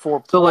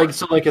 For so like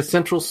a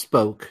central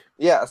spoke.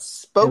 Yeah, a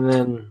spoke and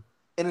then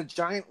in a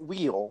giant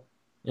wheel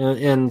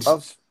and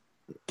of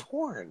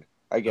porn.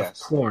 I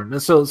guess porn.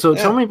 So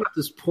tell me about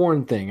this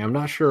porn thing. I'm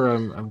not sure.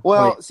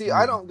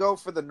 I don't go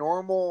for the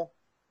normal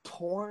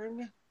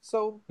porn.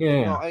 So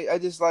I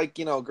just like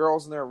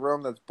girls in their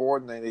room that's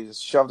bored and they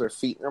just shove their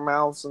feet in their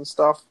mouths and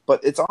stuff.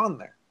 But it's on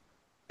there,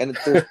 and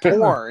there's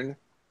porn,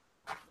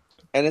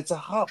 and it's a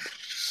hub.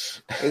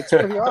 It's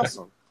pretty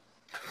awesome.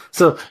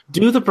 So,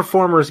 do the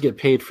performers get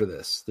paid for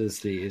this?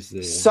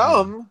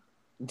 Some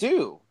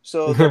do.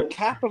 So they're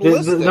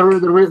capitalistic.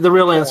 The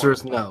real answer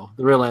is no.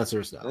 The real answer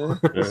is no.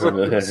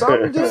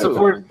 Some do.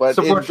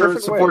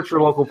 Support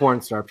your local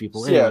porn star,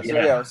 people.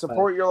 Yeah.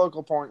 Support your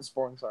local porn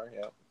star.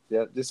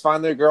 Yeah. Just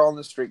find their girl on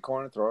the street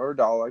corner, throw her a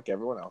dollar like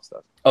everyone else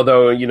does.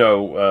 Although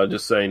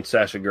just saying,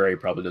 Sasha Grey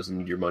probably doesn't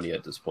need your money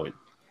at this point.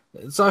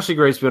 Sasha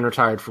Grey's been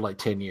retired for like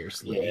 10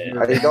 years. Yeah.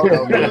 I don't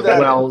know who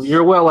that is.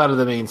 You're well out of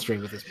the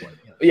mainstream at this point.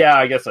 Yeah,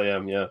 I guess I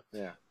am. Yeah.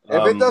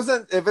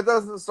 If it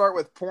doesn't start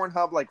with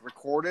Pornhub like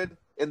recorded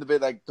in the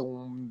bit like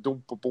boom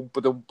boom boom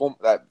boom boom,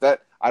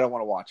 that I don't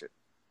want to watch it.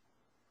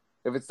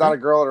 If it's not a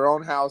girl at her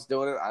own house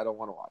doing it, I don't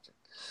want to watch it.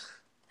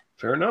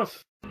 Fair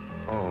enough. Oh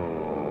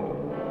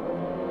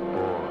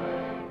boy,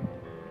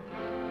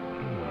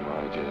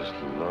 I just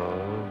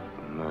love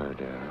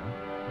murder.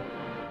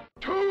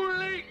 Too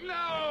late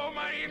now,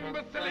 my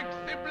imbecilic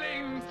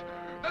siblings.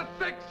 The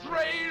sex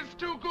ray's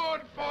too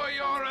good for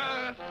your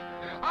earth.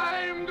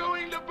 I'm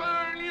going to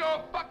burn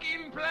your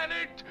fucking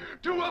planet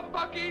to a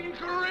fucking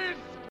crisp.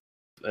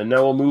 And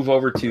now we'll move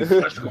over to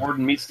Flash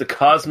Gordon Meets the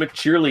Cosmic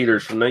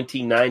Cheerleaders from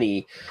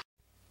 1990.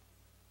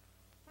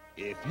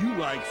 If you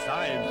like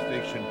science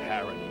fiction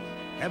parody,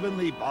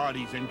 heavenly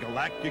bodies and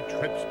galactic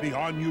trips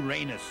beyond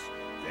Uranus,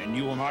 then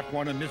you will not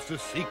want to miss the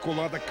sequel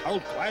of the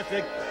cult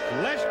classic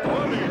Flash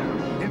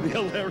Gordon in the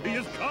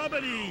hilarious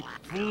comedy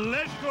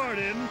Flash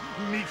Gordon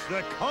Meets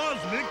the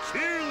Cosmic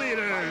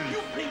Cheerleaders.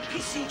 New Blink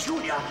PC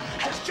Jr.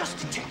 has just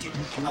detected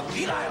a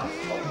virile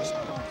force.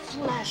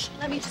 Flash,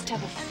 let me just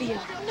have a feel.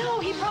 No,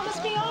 he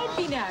promised me I'd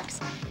be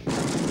next.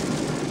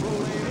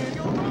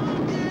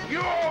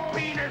 Your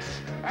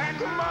penis and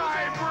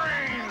my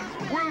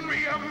brains will be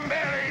be a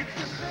marriage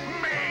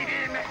made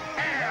in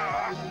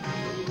hell.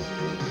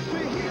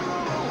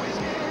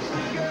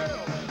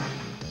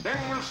 Then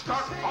we'll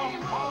start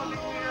bombarding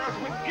the earth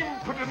with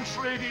impotence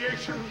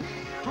radiation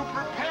to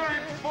prepare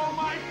it for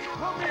my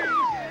coming.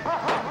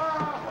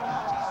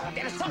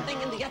 There's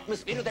something in the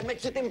atmosphere that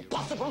makes it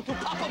impossible to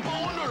pop a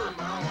boner.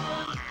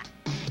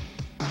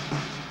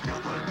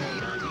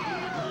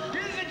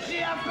 Isn't she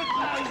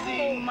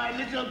appetizing, my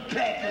little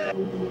pet?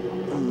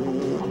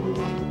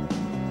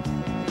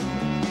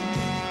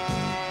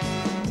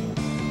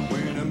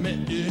 When I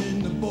met you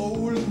in the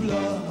bowl of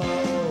love,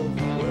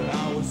 well,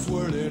 I was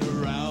swirling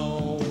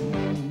around.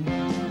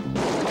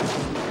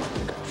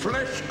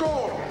 Flesh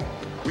Gordon,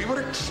 we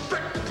were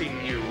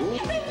expecting you.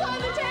 They plan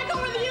to take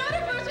over the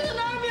universe with an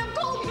army of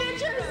cold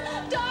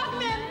bitches,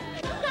 dogmen,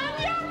 and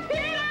your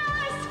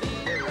penis!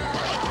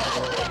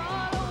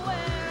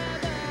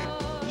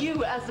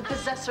 You, as the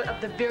possessor of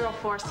the virile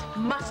force,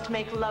 must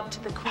make love to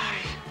the queen.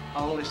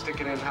 I'll only stick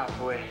it in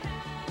halfway.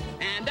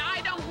 And I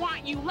don't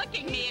want you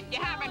licking me if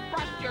you haven't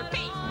brushed your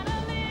teeth.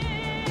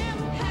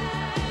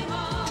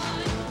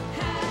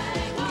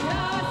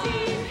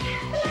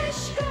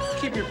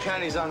 Keep your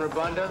panties on,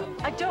 Rabunda.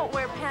 I don't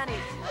wear panties,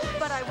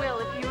 but I will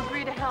if you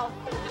agree to help.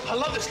 I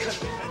love this kind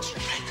of adventure.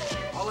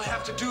 All I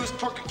have to do is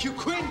pork a cute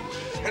queen,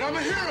 and I'm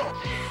a hero.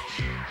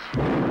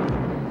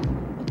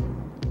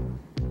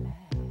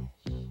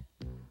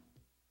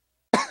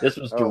 This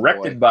was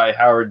directed by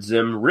Howard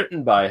Zinn,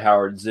 written by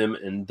Howard Zinn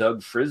and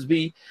Doug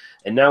Frisbee,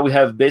 and now we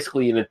have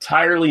basically an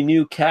entirely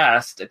new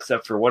cast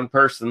except for one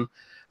person.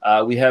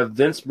 We have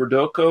Vince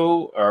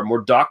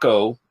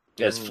Murdocco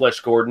as Flesh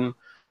Gordon,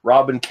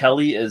 Robin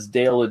Kelly as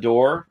Dale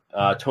Adore,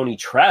 Tony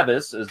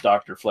Travis as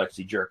Dr.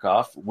 Flexi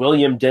Jerkoff,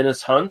 William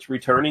Dennis Hunt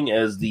returning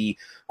as the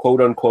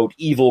quote-unquote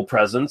evil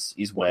presence,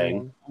 he's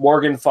Wang,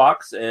 Morgan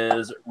Fox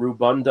as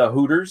Rubunda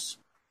Hooters,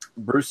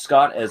 Bruce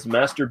Scott as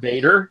Master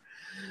Bader,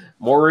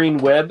 Maureen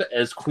Webb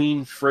as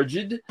Queen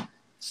Frigid,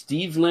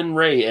 Steve Lynn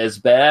Ray as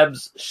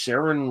Babs,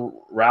 Sharon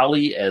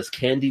Rowley as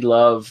Candy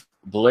Love,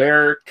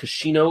 Blair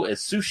Kashino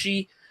as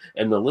Sushi,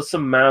 and Melissa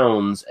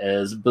Mounds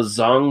as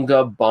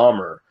Bazonga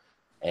Bomber.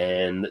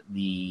 And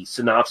the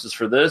synopsis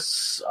for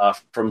this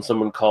from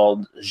someone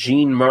called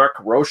Jean-Marc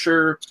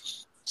Rocher.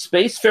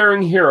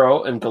 Spacefaring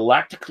hero and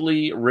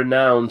galactically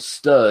renowned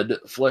stud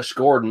Flesh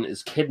Gordon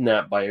is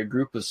kidnapped by a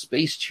group of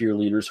space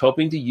cheerleaders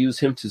hoping to use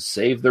him to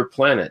save their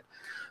planet.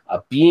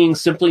 A being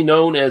simply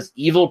known as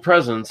Evil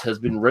Presence has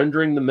been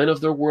rendering the men of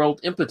their world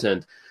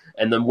impotent,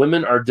 and the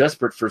women are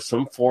desperate for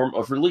some form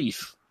of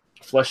relief.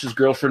 Flesh's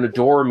girlfriend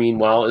Adore,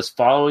 meanwhile, is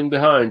following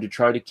behind to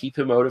try to keep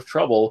him out of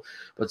trouble,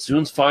 but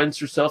soon finds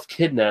herself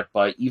kidnapped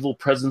by Evil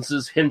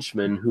Presence's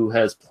henchman who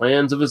has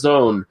plans of his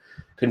own.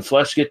 Can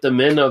Flesh get the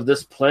men of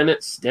this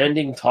planet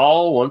standing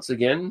tall once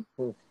again?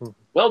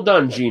 Well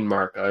done,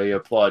 Jean-Marc. I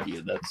applaud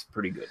you. That's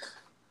pretty good.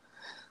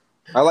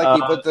 I like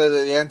you put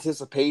the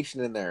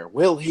anticipation in there.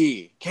 Will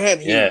he? Can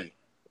he? Yeah.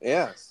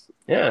 Yes.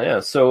 Yeah.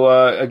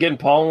 So, again,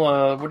 Paul,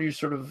 what are your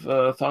sort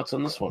of thoughts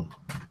on this one?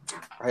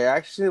 I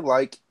actually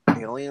like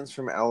Aliens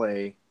from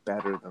LA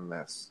better than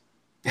this.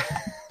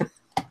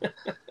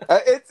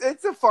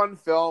 It's a fun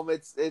film.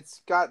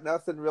 It's got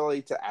nothing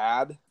really to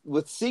add.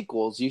 With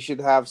sequels, you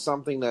should have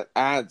something that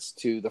adds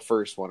to the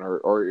first one,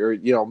 or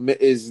you know,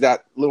 is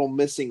that little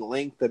missing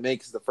link that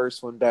makes the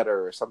first one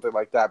better, or something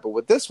like that. But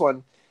with this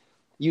one,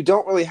 you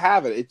don't really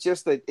have it. It's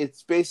just that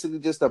it's basically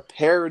just a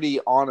parody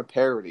on a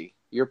parody.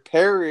 You're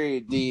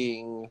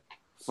parodying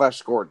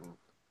Flesh Gordon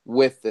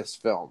with this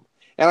film.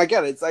 And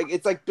again, it's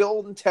like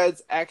Bill and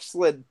Ted's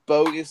excellent,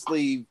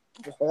 bogusly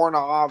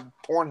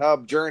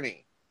Pornhub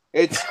journey.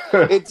 It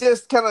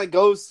just kind of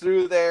goes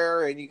through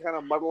there, and you kind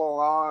of muddle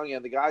along.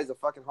 And the guy's a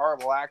fucking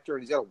horrible actor,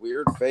 and he's got a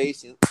weird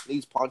face. He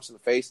needs punched in the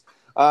face,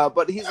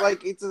 but he's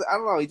like, I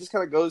don't know. He just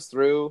kind of goes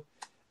through,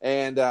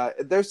 and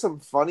there's some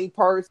funny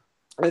parts.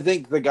 I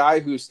think the guy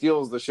who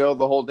steals the show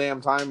the whole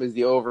damn time is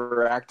the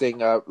overacting,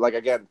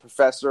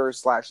 Professor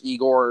 /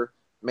 Igor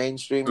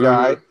mainstream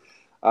guy.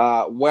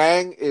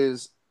 Wang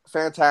is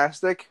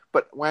fantastic,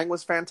 but Wang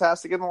was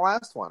fantastic in the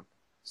last one.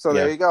 So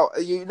there you go.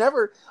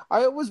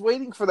 I was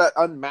waiting for that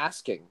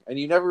unmasking, and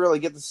you never really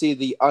get to see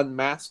the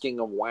unmasking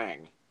of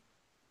Wang.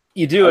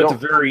 You do at the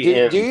very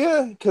end. Do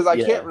you? Because I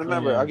can't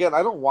remember. Again,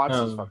 I don't watch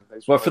these fucking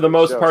things. Well, for the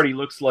most part, he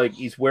looks like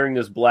he's wearing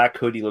this black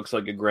hood. He looks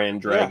like a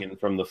Grand Dragon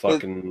from the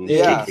fucking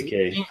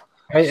KKK.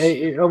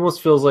 It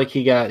almost feels like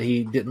he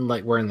didn't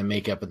like wearing the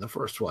makeup in the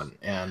first one,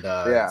 and he's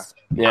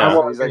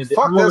like,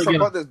 fuck this, I'll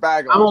put this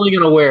bag on. I'm only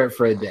gonna wear it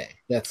for a day.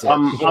 That's it.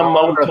 I'm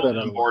totally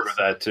on board with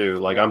that too.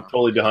 Like, I'm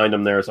totally behind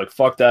him there. It's like,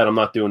 fuck that, I'm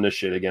not doing this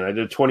shit again. I did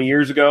it 20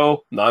 years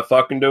ago, not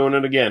fucking doing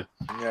it again.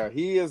 Yeah,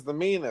 he is the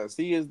meanest.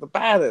 He is the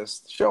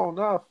baddest. Sure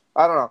enough.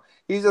 I don't know.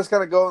 He's just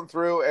kind of going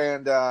through,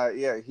 and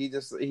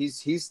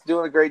he's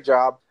doing a great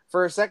job.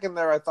 For a second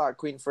there, I thought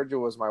Queen Frigga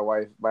was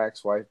my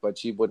ex-wife, but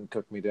she wouldn't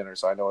cook me dinner,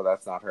 so I know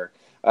that's not her.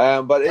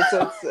 But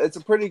it's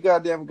a pretty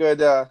goddamn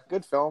good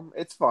film.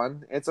 It's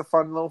fun. It's a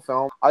fun little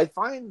film. I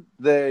find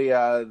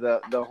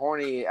the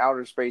horny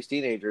outer space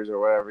teenagers or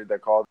whatever they're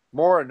called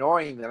more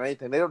annoying than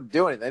anything. They don't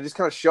do anything. They just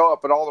kind of show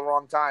up at all the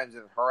wrong times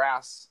and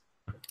harass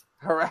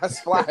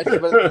Flash.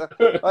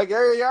 But like,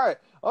 there you are.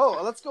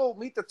 Oh, let's go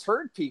meet the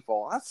turd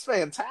people. That's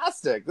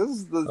fantastic. This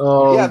is the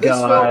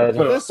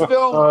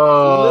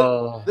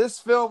This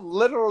film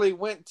literally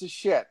went to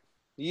shit.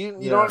 You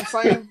know what I'm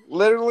saying?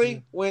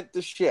 Literally went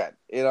to shit.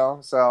 You know,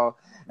 so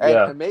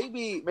and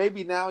maybe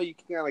now you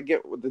can kind of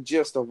get the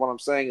gist of what I'm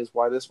saying is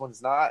why this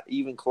one's not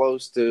even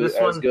close to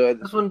good.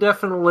 This one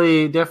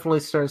definitely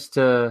starts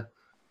to.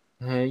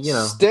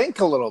 Stink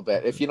a little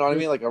bit, if you know what I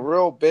mean. Like a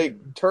real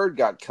big turd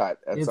got cut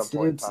at some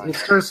point in time. It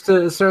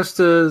starts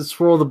to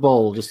swirl the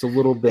bowl just a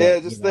little bit. Yeah,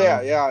 just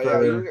there. Yeah.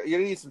 You're gonna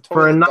need some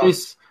for a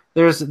nice.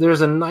 There's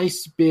a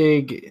nice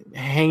big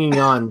hanging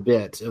on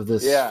bit of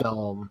this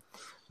film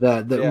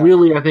that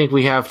really I think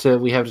we have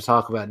to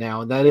talk about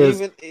now, and that is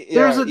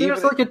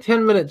there's like a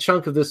 10-minute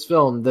chunk of this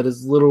film that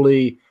is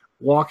literally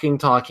walking,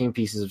 talking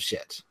pieces of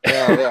shit.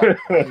 Yeah.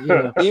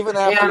 Even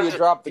after you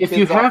drop the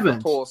kids off the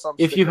pool,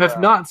 if you have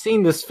not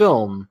seen this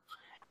film,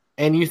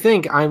 and you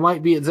think I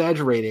might be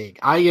exaggerating,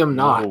 I am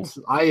not.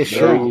 No. I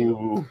assure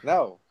you.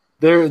 No.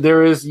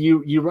 There is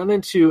you run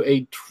into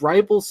a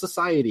tribal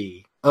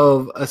society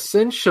of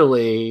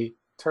essentially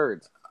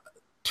turds.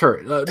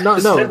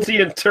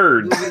 Sentient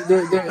turds.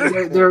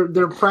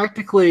 They're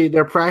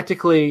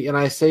practically, and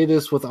I say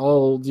this with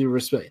all due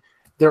respect.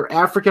 They're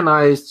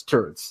Africanized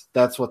turds.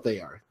 That's what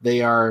they are.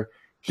 They are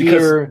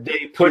here. Because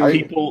they put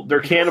people. They're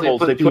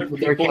cannibals. They put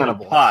people in a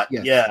pot.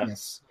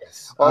 Yes.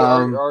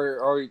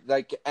 Or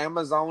like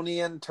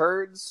Amazonian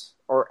turds,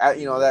 or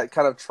that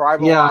kind of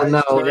tribal.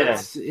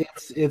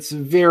 It's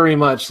very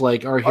much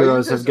like our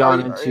heroes have gone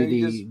into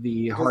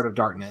the heart of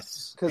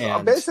darkness.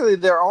 Because basically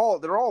they're all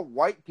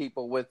white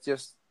people with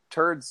just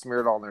turds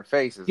smeared on their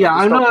faces. Yeah,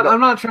 I'm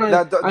not trying.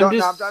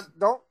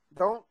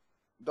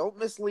 Don't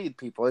mislead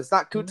people. It's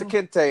not Kunta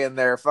Kinte in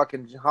there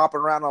fucking hopping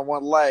around on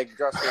one leg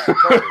dressed as a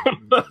turd.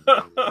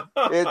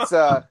 It's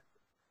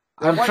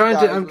I'm trying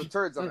to. I'm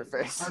turds on their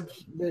face.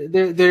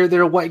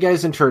 They're white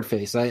guys in turd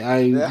face.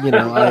 I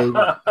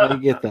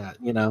get that.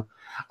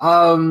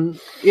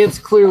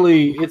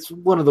 It's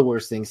one of the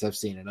worst things I've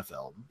seen in a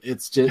film.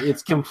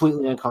 It's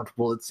completely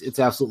uncomfortable. It's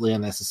absolutely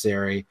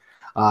unnecessary.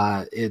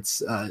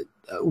 It's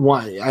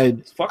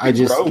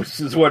gross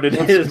is what it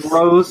is.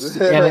 Gross,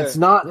 and it's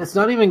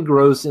not even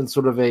gross in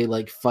sort of a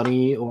like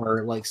funny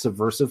or like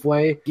subversive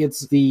way.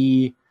 It's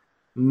the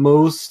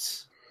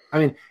most. I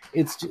mean,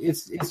 it's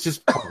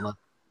just pointless.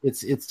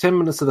 It's 10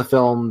 minutes of the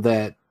film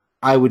that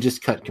I would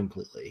just cut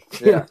completely.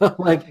 Yeah.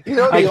 I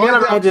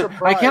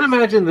can't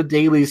imagine the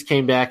dailies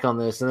came back on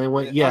this and they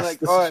went, yes,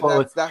 this is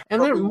what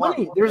and there's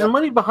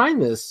money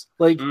behind this.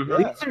 Like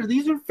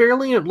these are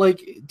fairly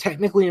like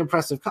technically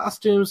impressive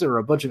costumes. There were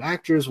a bunch of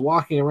actors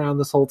walking around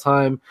this whole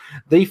time.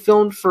 They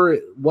filmed for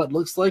what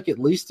looks like at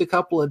least a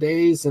couple of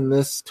days in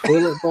this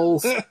toilet bowl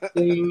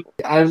thing.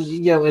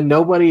 And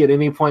nobody at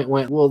any point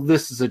went, well,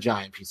 this is a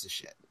giant piece of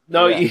shit.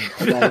 No,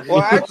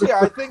 well, actually,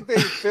 I think they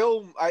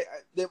film.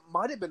 It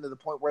might have been to the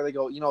point where they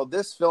go,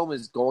 this film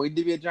is going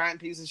to be a giant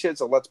piece of shit,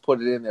 so let's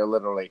put it in there,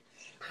 literally.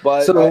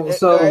 But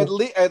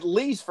at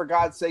least, for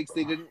God's sakes,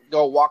 they didn't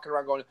go walking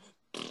around going.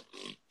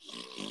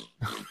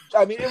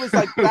 I mean, it was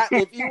like that.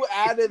 If you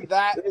added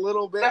that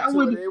little bit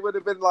it would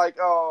have been like,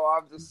 oh,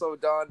 I'm just so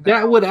done now.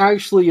 That would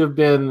actually have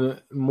been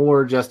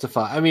more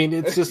justified. I mean,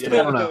 it's just, I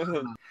don't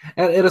know.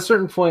 At a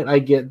certain point, I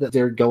get that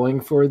they're going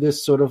for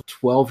this sort of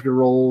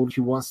 12-year-old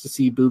who wants to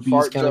see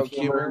boobies kind of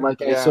humor.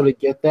 I sort of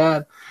get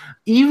that.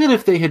 Even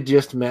if they had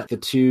just met the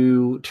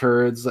two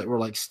turds that were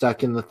like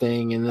stuck in the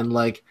thing and then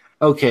like,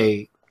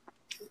 okay,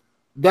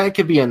 that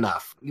could be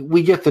enough.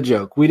 We get the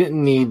joke. We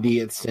didn't need the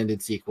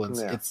extended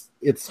sequence. Yeah.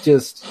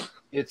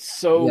 It's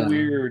so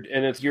weird,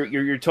 and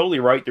you're totally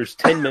right. There's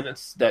 10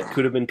 minutes that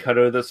could have been cut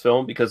out of this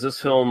film because this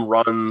film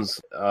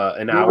runs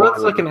an hour. It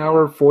runs like an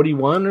hour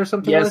 41 or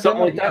something. Yeah,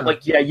 something like that.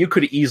 Like, you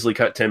could easily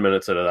cut 10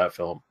 minutes out of that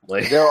film.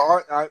 Like, there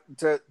are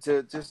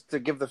to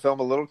give the film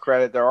a little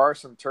credit. There are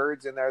some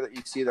turds in there that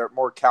you see. They're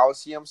more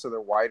calcium, so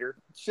they're wider.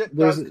 Shit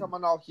does come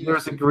on all huge.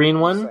 There's a green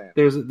one.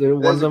 There's a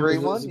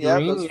green one. Yeah,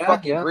 those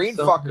fucking green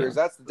fuckers.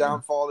 That's the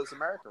downfall of this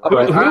America.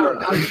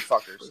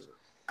 Fuckers.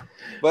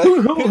 But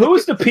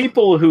who's the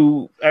people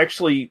who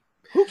actually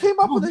came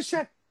up with this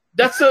shit?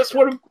 That's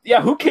what.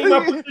 Yeah, who came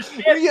up with this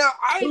shit? Yeah,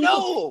 I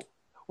know.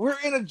 We're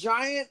in a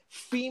giant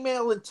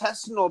female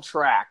intestinal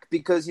tract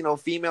because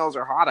females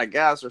are hot, I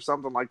guess, or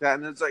something like that.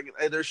 And it's like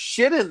there's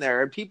shit in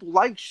there, and people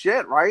like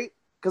shit, right?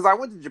 Because I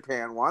went to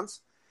Japan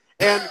once,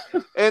 and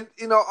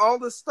all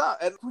this stuff,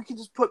 and we can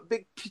just put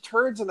big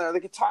turds in there. They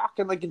can talk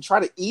and they can try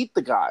to eat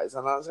the guys,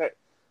 and I was like,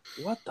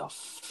 what the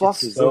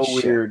fuck is so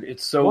this weird? Shit?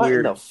 It's so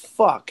weird. What the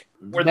fuck?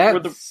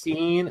 That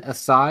scene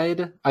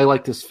aside, I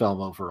like this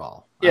film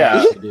overall.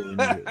 Yeah.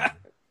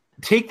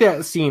 take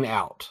that scene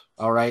out.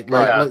 All right,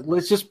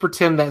 let's just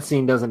pretend that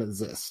scene doesn't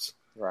exist.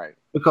 Right.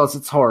 Because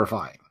it's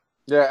horrifying.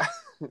 Yeah.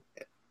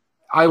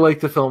 I like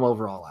the film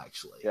overall,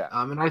 actually. Yeah.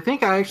 And I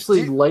think I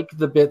actually like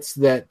the bits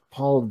that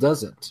Paul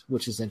doesn't,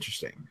 which is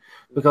interesting.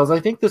 Because I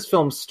think this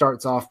film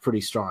starts off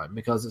pretty strong.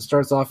 Because it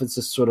starts off as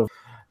this sort of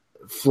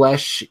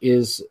Flesh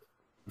is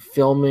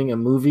filming a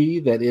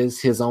movie that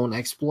is his own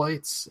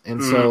exploits.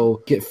 And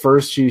so at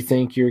first you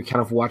think you're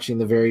kind of watching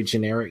the very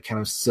generic, kind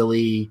of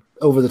silly,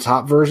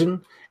 over-the-top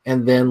version.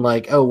 And then,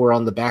 like, oh, we're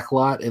on the back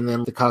lot. And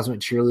then the cosmic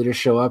cheerleaders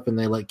show up and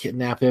they, like,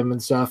 kidnap him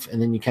and stuff.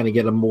 And then you kind of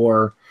get a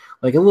more...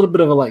 like a little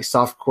bit of a like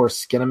softcore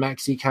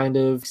Skinamax-y kind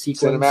of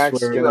sequence.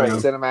 Skinamax,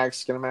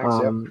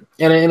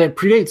 yep. And it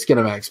predates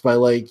Skinamax by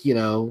like,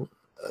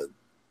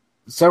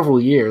 several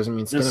years. I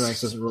mean,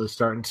 Skinamax doesn't really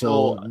start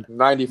until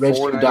 94, Red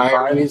Shoe 95.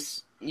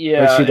 Diaries. Yeah.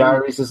 Red Shoe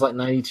Diaries is like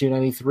 92,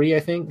 93, I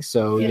think.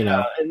 So,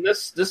 And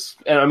this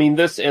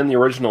and the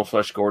original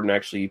Flesh Gordon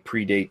actually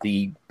predate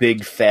the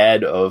big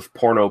fad of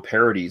porno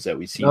parodies that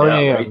we see now,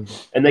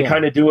 right? And they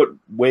kind of do it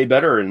way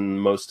better in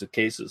most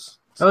cases.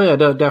 Oh yeah,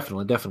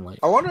 definitely.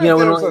 I wonder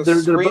if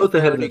there's they're both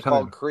ahead of their time.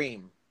 Called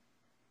Cream.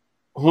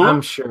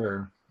 I'm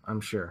sure.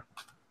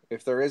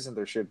 If there isn't,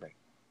 there should be.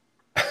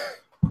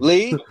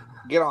 Lee,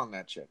 get on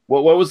that shit.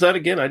 What was that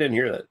again? I didn't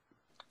hear that.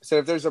 I said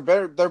if there's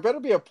there better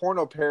be a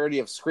porno parody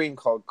of Scream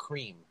called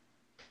Cream.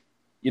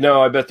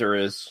 I bet there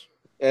is.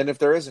 And if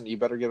there isn't, you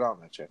better get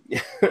on that shit.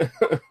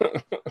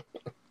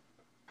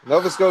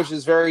 Nova Scotia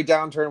is very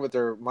downturned with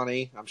their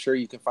money. I'm sure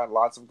you can find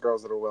lots of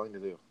girls that are willing to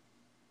do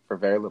for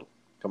very little.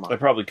 Come on. I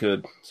probably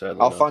could. Sadly,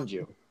 I'll fund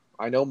you.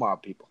 I know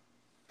mob people.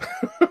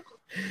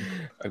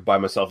 I buy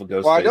myself a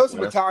ghost. Well, I know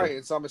some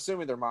Italians, so I'm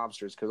assuming they're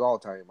mobsters because all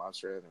Italian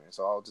mobsters anyway.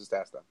 So I'll just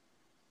ask them.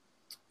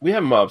 We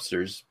have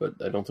mobsters, but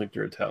I don't think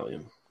they're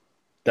Italian.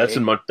 That's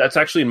that's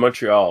actually in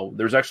Montreal.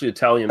 There's actually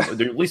Italian. At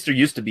least there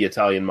used to be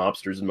Italian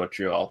mobsters in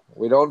Montreal.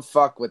 We don't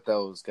fuck with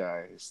those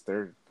guys.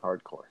 They're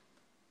hardcore.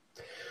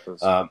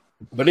 But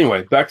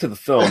anyway, back to the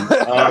film.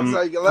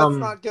 Let's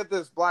not get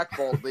this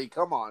blackballed, Lee.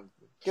 Come on.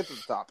 Get to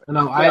the topic.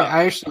 No,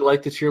 I actually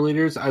like the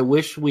cheerleaders. I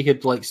wish we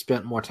had like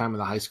spent more time in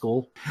the high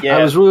school. Yeah.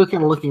 I was really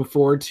kind of looking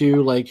forward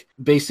to like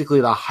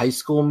basically the high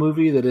school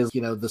movie that is,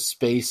 the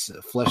space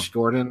Flesh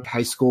Gordon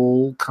high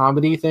school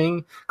comedy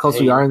thing because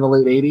we are in the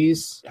late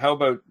 80s. How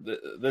about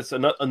this?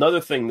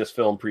 Another thing this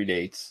film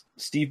predates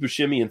Steve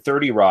Buscemi in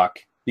 30 Rock.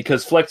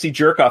 Because Flexi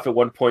Jerkoff at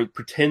one point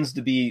pretends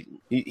to be,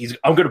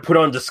 I'm going to put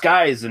on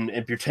disguise and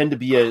pretend to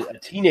be a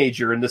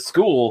teenager in the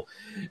school.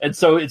 And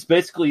so it's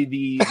basically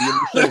the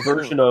initial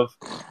version of,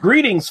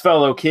 greetings,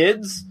 fellow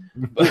kids.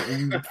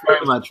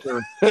 Very much.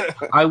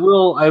 I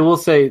will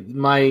say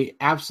my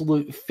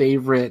absolute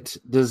favorite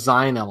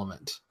design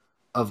element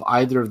of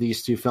either of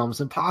these two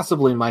films, and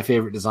possibly my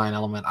favorite design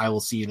element I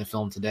will see in a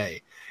film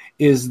today,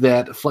 is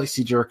that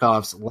Flexi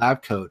Jerkoff's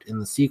lab coat in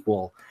the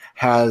sequel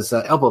has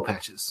elbow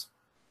patches.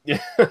 Yeah.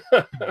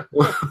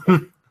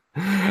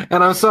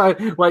 And I'm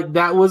sorry, like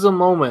that was a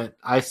moment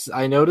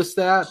I noticed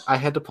that I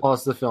had to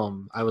pause the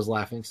film. I was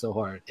laughing so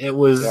hard. It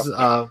was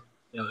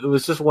it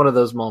was just one of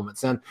those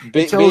moments, and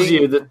it tells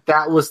you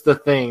that was the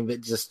thing that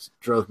just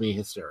drove me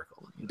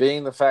hysterical.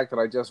 Being the fact that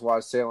I just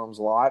watched Salem's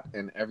Lot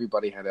and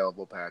everybody had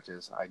elbow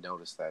patches, I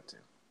noticed that too.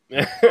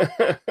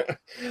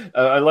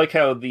 I like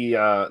how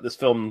this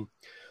film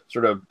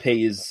sort of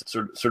pays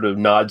sort of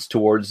nods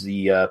towards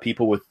the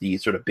people with the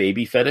sort of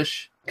baby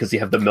fetish. Because you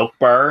have the milk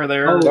bar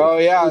there. Oh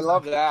yeah, I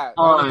love that.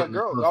 One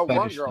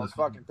girl's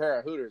fucking pair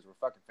of Hooters were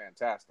fucking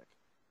fantastic.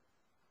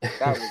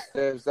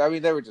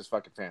 They were just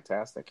fucking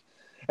fantastic.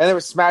 And they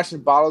were smashing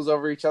bottles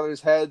over each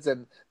other's heads,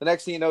 and the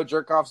next thing you know,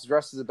 Jerkoff's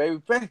dressed as a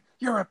baby.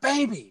 You're a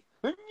baby.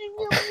 I'm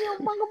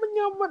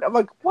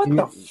like, what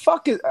the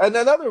fuck is... And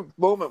another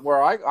moment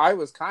where I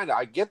was kind of...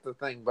 I get the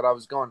thing, but I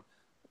was going,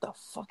 what the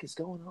fuck is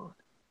going on?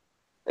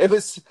 It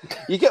was...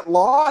 You get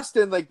lost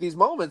in like these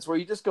moments where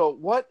you just go,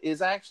 what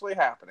is actually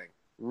happening?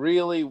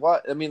 Really?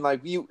 What? I mean, like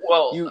you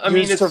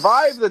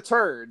survive the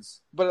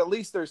turds, but at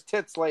least there's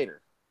tits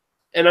later.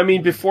 And I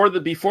mean, before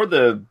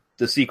the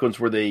sequence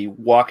where they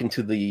walk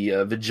into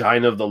the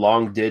vagina of the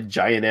long dead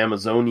giant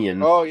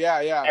Amazonian. Oh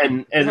yeah.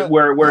 And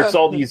where it's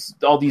all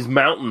these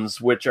mountains,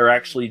 which are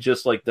actually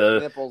just like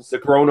the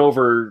grown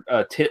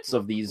over tits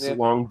of these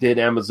long dead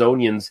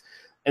Amazonians.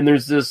 And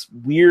there's this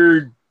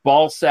weird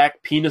ball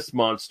sack penis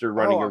monster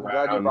running around.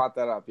 I'm glad you brought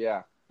that up.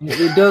 Yeah,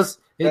 it does.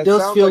 It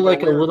does feel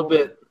like a little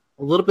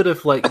bit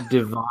of like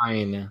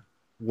Divine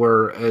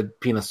were a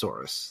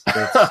Penisaurus.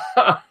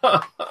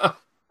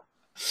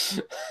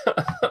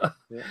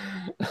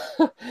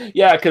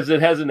 Yeah, because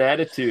it has an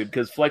attitude.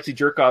 Because Flexi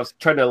Jerkoff's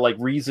trying to like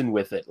reason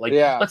with it. Like,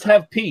 let's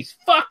have peace.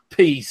 Fuck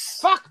peace.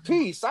 Fuck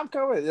peace. I'm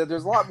coming.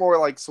 There's a lot more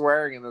like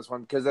swearing in this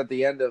one because at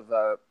the end of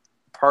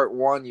part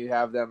one, you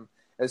have them.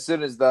 As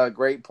soon as the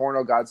great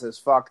porno god says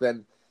 "fuck,"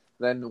 then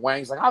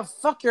Wang's like, "I'll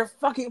fuck your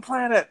fucking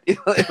planet."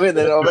 And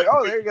then I'm like,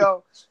 "Oh, there you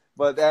go."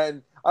 But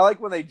then I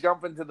like when they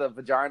jump into the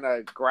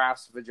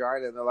grass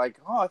vagina, and they're like,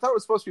 "Oh, I thought it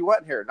was supposed to be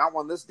wet in here. Not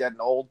one this dead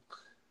and old."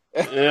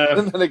 Yeah.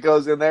 And then it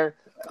goes in there.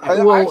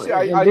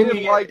 I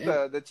didn't like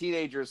the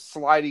teenagers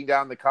sliding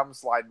down the cum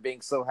slide and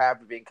being so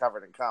happy being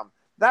covered in cum.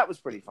 That was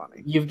pretty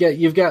funny. You've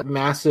got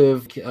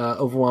massive,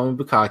 overwhelming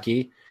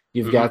bukkake.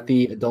 You've got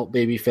the adult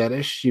baby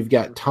fetish. You've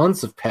got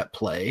tons of pet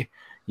play.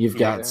 You've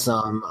got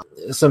some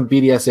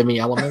BDSM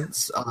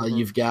elements.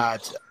 You've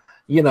got,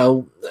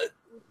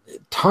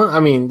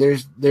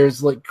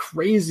 there's like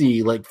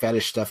crazy like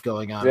fetish stuff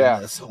going on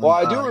in this. Well,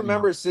 I do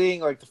remember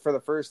seeing like for the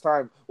first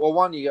time. Well,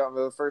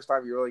 the first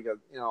time you really got,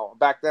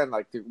 back then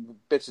like the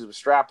bitches with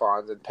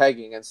strap-ons and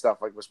pegging and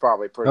stuff like was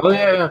probably pretty. Oh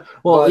yeah.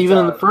 Well, but, even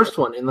in the first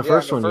one,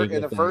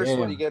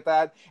 you get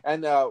that,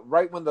 and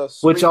right when the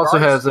which also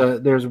has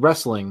there's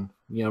wrestling.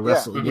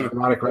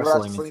 Erotic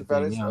wrestling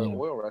fetish,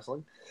 oil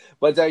wrestling.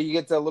 But you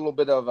get a little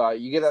bit of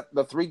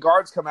the three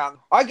guards come out.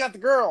 I got the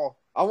girl.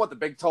 I want the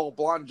big, tall,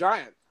 blonde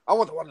giant. I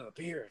want the one with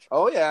the beard.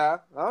 Oh yeah.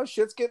 Oh,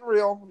 shit's getting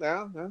real.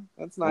 Yeah,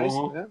 that's nice.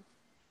 Mm-hmm. Yeah.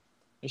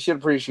 You should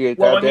appreciate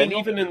that. Well, I mean,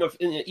 even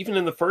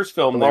in the first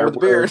film, there with the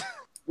beard,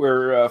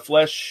 where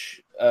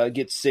Flesh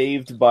gets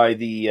saved by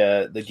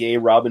the gay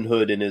Robin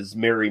Hood and his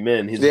merry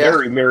men. His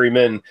very merry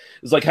men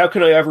is like, how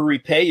can I ever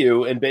repay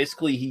you? And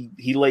basically,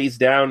 he lays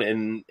down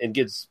and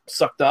gets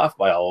sucked off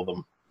by all of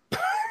them.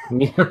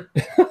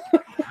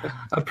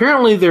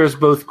 Apparently, there's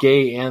both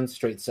gay and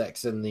straight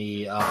sex in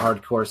the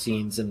hardcore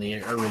scenes in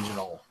the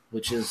original,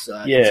 which is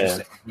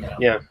interesting.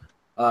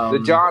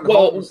 The John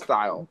Holmes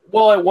style.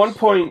 Well, at one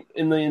point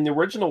in the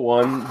original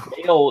one,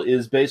 Dale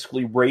is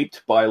basically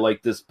raped by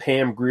like this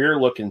Pam Grier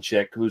looking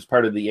chick who's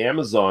part of the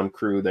Amazon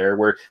crew there,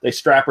 where they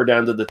strap her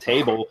down to the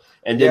table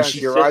and then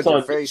she sits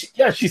on face.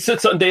 She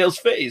sits on Dale's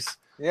face.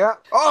 Yeah.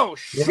 Oh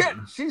shit!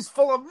 She's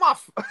full of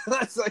muff.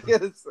 That's like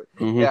it's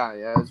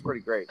it's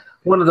pretty great.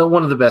 One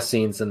of the best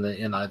scenes in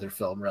either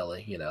film,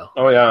 really.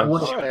 Oh yeah.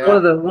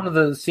 One of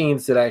the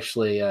scenes that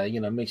actually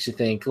makes you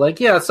think like,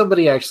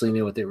 somebody actually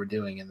knew what they were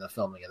doing in the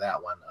filming of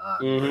that one.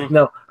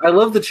 No, I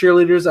love the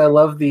cheerleaders. I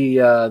love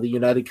the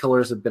United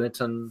Colors of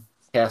Benetton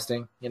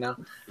casting.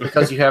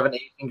 Because you have an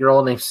Asian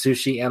girl named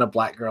Sushi and a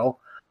black girl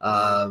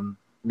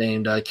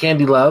named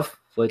Candy Love.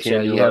 Which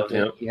you have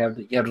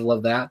to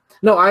love that.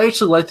 No, I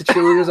actually like the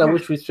cheerleaders. I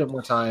wish we spent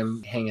more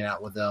time hanging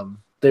out with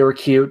them. They were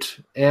cute,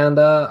 and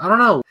I don't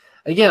know.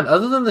 Again,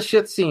 other than the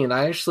shit scene,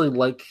 I actually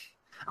like.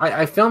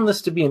 I found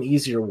this to be an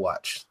easier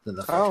watch than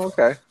the first. Oh,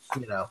 okay.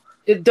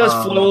 It does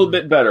flow a little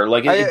bit better.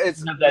 Like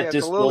it's not that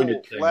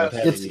disjointed thing.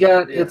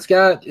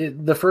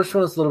 The first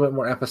one is a little bit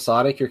more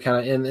episodic. You're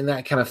kind of and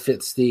that kind of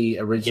fits the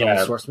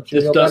original source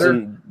material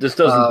better. This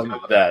doesn't do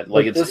that.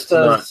 Like it's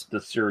not the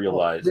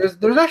serialized.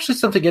 There's actually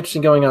something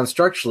interesting going on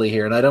structurally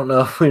here, and I don't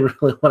know if we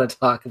really want to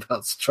talk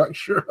about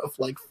structure of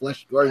like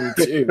Flesh Gordon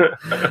 2,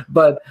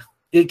 but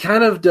it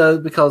kind of does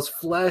because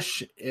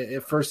Flesh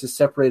at first is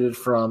separated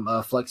from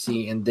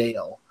Flexi and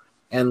Dale.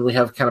 And we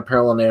have kind of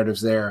parallel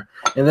narratives there.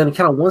 And then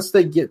kind of once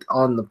they get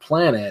on the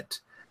planet,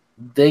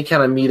 they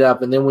kind of meet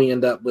up. And then we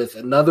end up with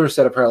another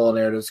set of parallel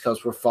narratives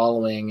because we're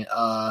following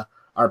our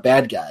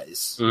bad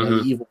guys,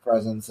 the evil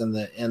presence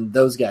and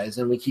those guys.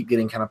 And we keep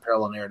getting kind of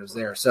parallel narratives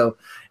there. So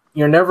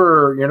you're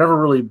never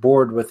really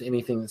bored with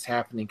anything that's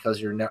happening because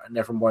you're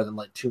never more than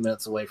like 2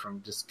 minutes away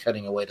from just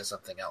cutting away to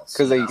something else.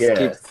 Because they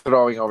keep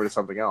throwing over to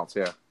something else,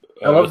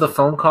 I love the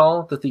phone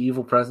call that the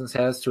evil presence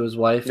has to his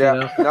wife.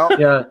 No,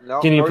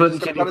 Can you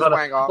put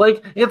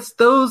like it's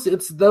those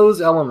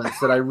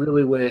elements that I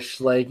really wish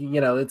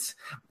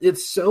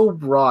it's so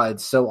broad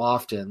so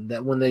often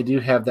that when they do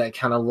have that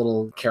kind of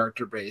little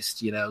character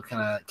based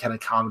kind of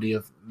comedy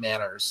of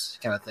manners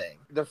kind of thing.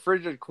 The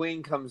frigid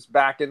queen comes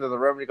back into the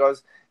room and he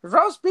goes,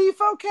 "Roast beef,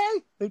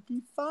 okay? It'd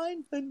be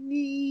fine for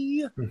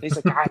me." He's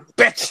like, "God,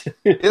 bitch!"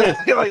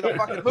 Like the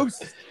fucking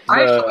moose.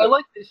 I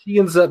like that she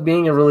ends up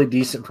being a really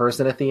decent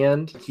person at the end.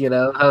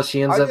 How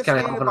she ends up kind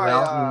of helping him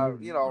out.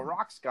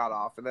 Rocks got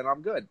off, and then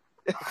I'm good.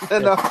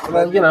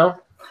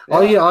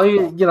 All you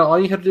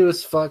have to do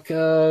is fuck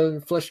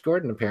Flesh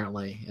Gordon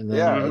apparently, and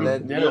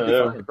then you'll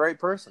be a great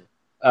person.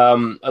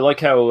 I like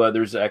how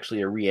there's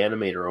actually a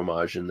Reanimator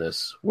homage in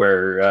this,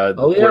 where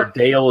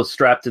Dale is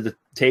strapped to the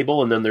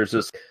table, and then there's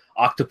this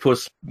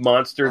octopus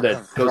monster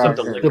that goes up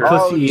to lick her.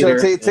 To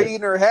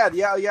eat her head.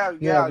 Yeah.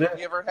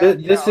 Give her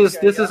head. This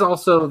is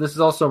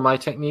also my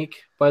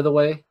technique, by the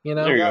way.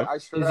 There you go.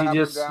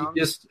 You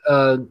just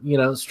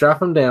strap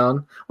them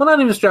down. Well,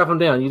 not even strap them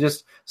down. You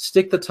just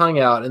stick the tongue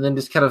out and then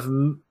just kind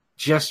of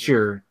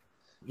gesture.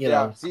 You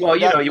want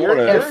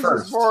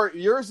to.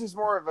 Yours is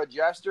more of a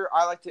gesture.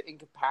 I like to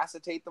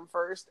incapacitate them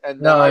first, and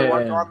then I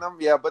work on them.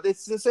 Yeah, but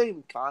it's the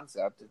same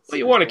concept.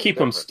 You want to keep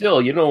them still.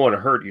 You don't want to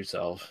hurt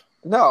yourself.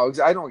 No,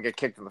 I don't get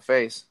kicked in the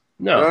face.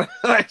 No.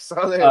 I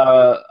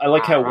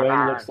like how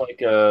Wayne looks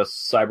like a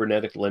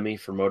cybernetic Lemmy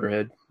from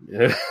Motorhead.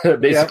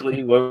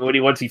 Basically,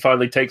 once he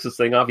finally takes this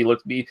thing off,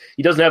 he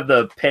doesn't have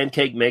the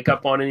pancake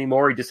makeup on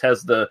anymore. He just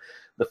has the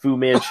Fu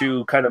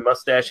Manchu kind of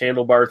mustache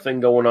handlebar thing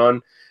going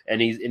on.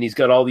 And he's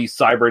got all these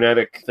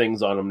cybernetic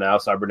things on him now.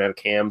 Cybernetic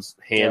hands,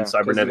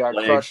 cybernetic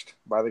leg. Crushed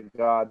by the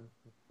god.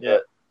 Yeah.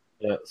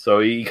 Yeah, so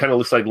he kind of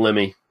looks like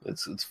Lemmy.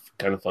 It's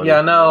kind of funny.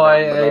 Yeah, no,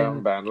 I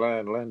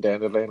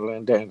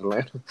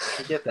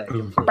get that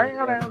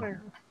completely.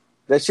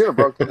 They should have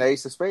broken the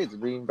Ace of Spades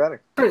and been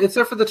better. It's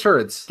there for the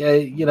turds.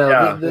 You know,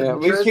 Yeah.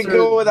 We turds can are,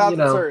 go without you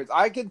the know, turds.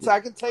 I can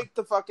take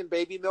the fucking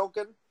baby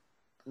milking.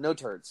 No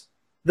turds.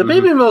 The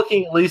baby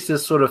milking at least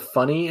is sort of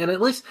funny, and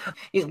at least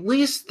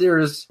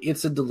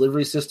it's a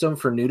delivery system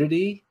for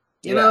nudity.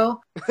 You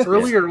know,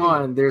 earlier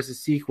on there's a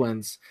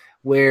sequence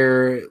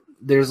where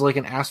there's like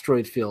an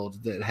asteroid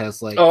field that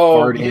has like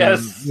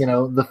farting. You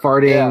know, the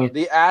farting.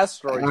 The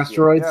asteroids.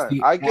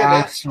 I get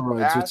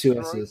asteroids with two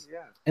S's. Yeah.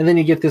 And then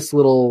you get this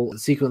little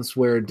sequence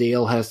where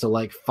Dale has to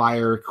like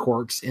fire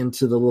corks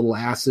into the little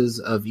asses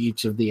of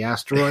each of the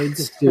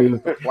asteroids.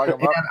 And I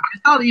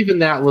thought even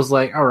that was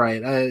like, all right,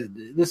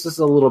 this is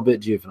a little bit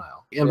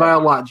juvenile. And by a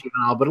lot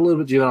juvenile, but a little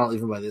bit juvenile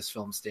even by this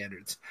film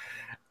standards.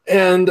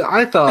 And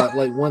I thought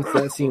like once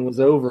that scene was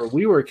over,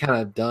 we were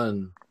kind of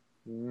done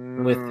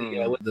with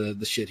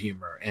the shit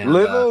humor. And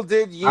little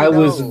did you I know.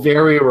 was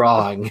very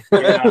wrong.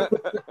 Yeah.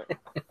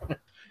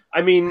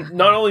 I mean,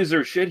 not only is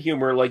there shit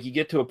humor, like you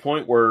get to a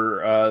point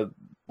where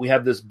we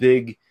have this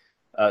big,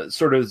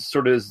 sort of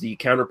as the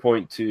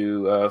counterpoint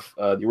to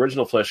the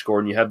original Flesh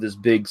Gordon, you have this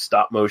big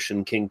stop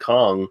motion King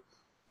Kong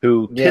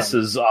who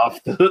kisses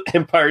off the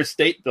Empire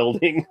State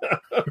Building.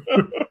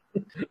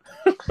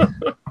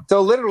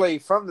 So literally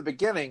from the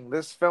beginning,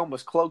 this film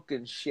was cloaked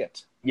in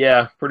shit.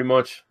 Yeah, pretty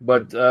much.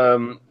 But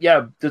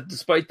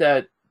despite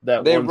that they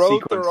one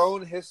wrote sequence, their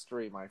own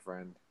history, my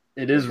friend.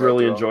 it is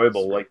really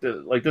enjoyable. Like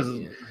this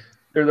is.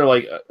 They're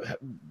like,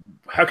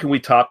 how can we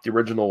top the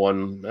original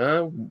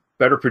one?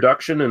 Better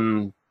production,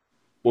 and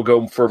we'll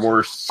go for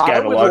more scatological I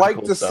would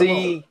like to stuff.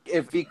 see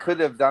if he could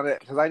have done it,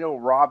 because I know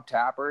Rob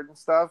Tapert and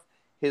stuff,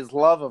 his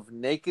love of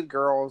naked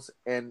girls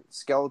and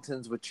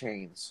skeletons with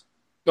chains.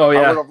 Oh,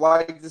 yeah. I would have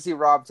liked to see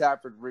Rob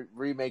Tapert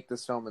remake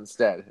this film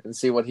instead and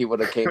see what he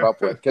would have came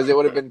up with, because it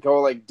would have been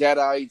cool, like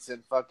Deadites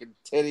and fucking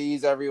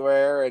titties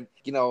everywhere, and,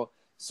 you know,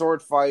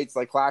 sword fights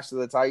like Clash of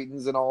the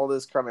Titans and all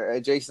this kind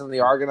of Jason and the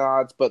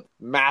Argonauts, but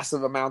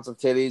massive amounts of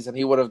titties, and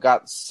he would have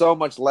got so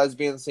much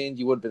lesbian scenes,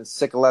 you would have been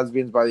sick of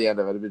lesbians by the end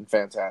of it. It would have been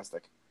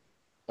fantastic.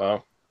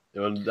 Wow.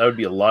 That would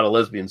be a lot of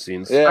lesbian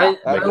scenes. Yeah,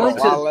 a lot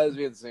of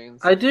lesbian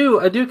scenes. I do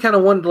kind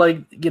of wonder, like,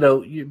 you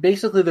know,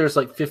 basically there's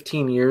like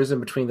 15 years in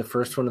between the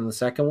first one and the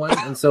second one,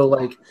 and so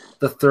like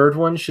the third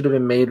one should have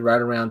been made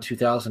right around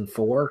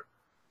 2004,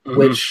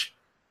 which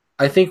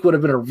I think would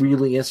have been a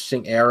really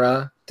interesting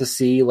era to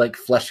see, like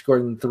Flesh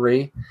Gordon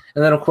 3,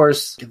 and then of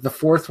course the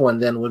fourth one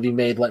then would be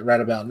made like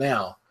right about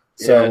now.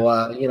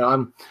 So you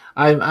know,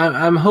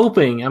 I'm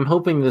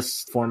hoping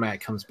this format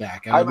comes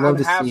back. I'm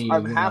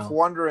half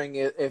wondering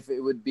if it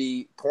would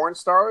be porn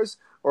stars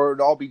or it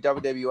would all be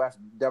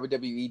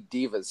WWE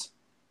divas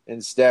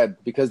instead,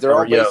 because they're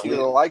all basically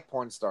like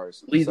porn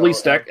stars. At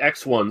least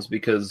X ones,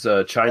 because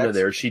China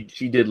there, she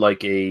did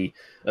like a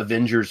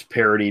Avengers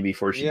parody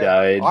before she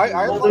died.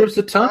 There's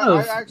a ton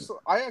of.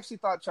 I actually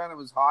thought China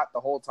was hot the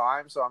whole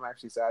time, so I'm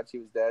actually sad she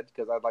was dead,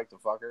 because I'd like to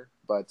fuck her.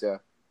 But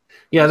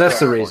yeah, that's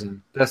the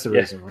reason. That's the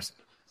reason we're.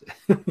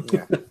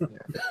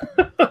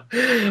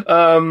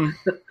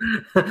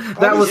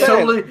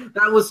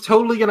 That was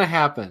totally going to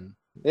happen.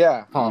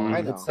 Yeah, Paul, I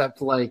know. Except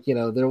like, you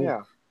know, there.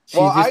 Yeah.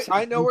 Well,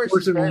 I know where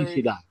she's buried.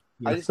 She died,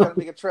 I just got to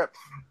make a trip.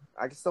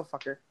 I can still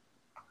fuck her.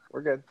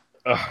 We're good.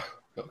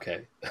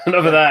 Okay.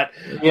 Enough of that.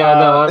 Yeah,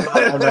 no,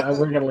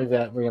 we're gonna leave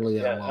that. We're gonna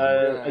leave that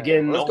alone.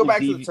 Again, let's go back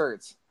to the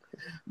turds.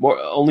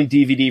 Only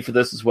DVD for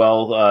this as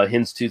well.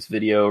 Hinstooth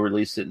Video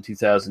released it in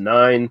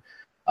 2009.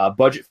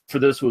 Budget for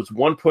this was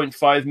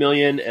 $1.5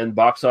 million and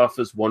box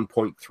office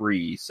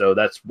 1.3. So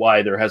that's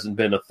why there hasn't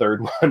been a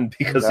third one,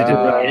 because they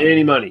didn't make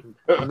any money.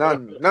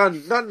 None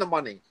the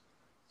money.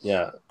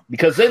 Yeah,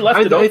 because they left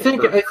it open.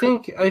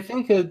 I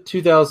think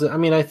 2000. I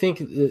mean, I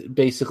think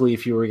basically,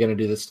 if you were going to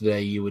do this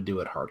today, you would do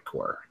it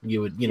hardcore.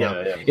 You would,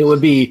 it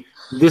would be,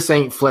 this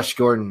ain't Flesh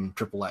Gordon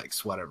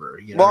XXX, whatever.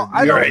 You know, well,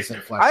 I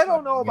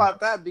don't know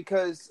about that,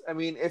 because I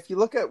mean, if you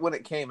look at when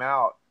it came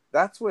out,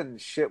 that's when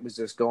shit was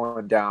just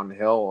going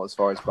downhill as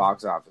far as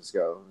box office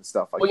goes and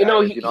stuff like that. You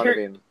know what I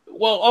mean?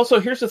 Well, also,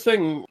 here's the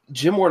thing.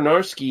 Jim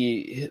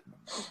Wynorski,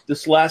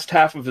 this last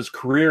half of his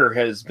career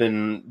has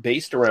been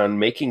based around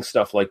making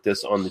stuff like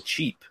this on the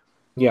cheap.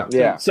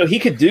 Yeah. So he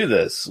could do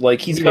this.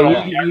 Like, he's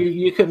got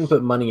you couldn't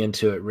put money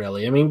into it,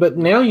 really. I mean, but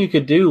now you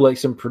could do like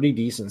some pretty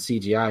decent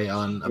CGI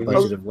on a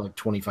budget of like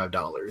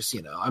 $25.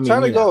 You know, I mean,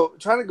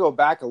 trying to go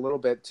back a little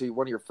bit to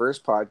one of your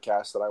first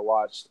podcasts that I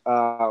watched.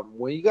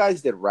 When you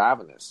guys did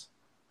Ravenous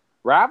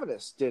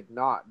did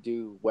not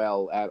do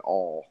well at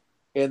all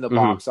in the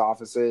box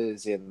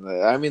offices. And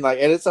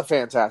it's a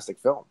fantastic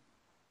film.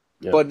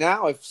 Yeah. But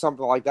now, if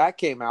something like that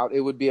came out,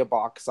 it would be a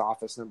box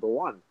office number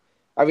one.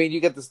 I mean, you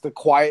get The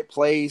Quiet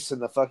Place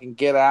and the fucking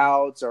Get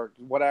Outs or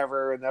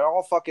whatever, and they're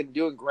all fucking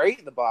doing great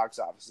in the box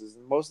offices,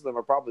 and most of them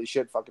are probably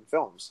shit fucking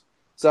films.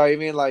 So, I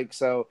mean,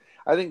 so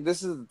I think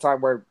this is the time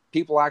where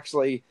people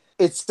actually,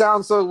 it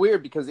sounds so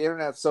weird because the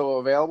internet's so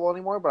available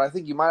anymore, but I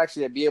think you might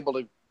actually be able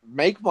to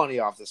make money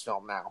off this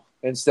film now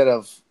instead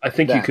of I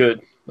think you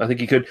could. I think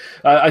he could.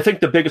 I think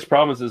the biggest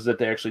problem is that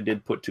they actually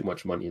did put too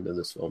much money into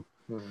this film.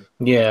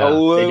 Yeah,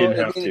 they didn't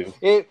have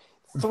to.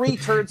 3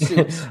 turd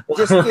suits.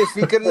 Just if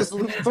you could just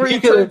 3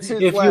 turd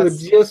suits if less. you had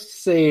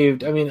just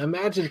saved, I mean,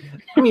 imagine.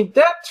 I mean,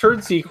 that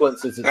turd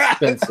sequence is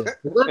expensive.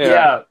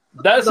 Yeah,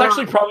 that's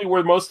actually probably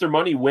where most of their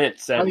money went.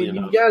 Sadly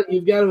enough,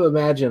 you've got to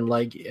imagine.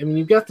 Like, I mean,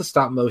 you've got the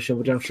stop motion,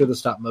 which I'm sure the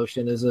stop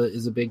motion is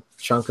a big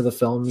chunk of the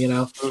film. You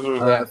know,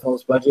 the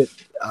film's budget.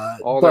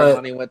 All their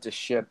money went to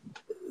shit.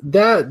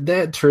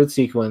 That turd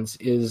sequence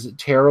is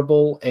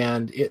terrible,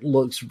 and it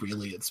looks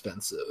really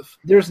expensive.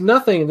 There's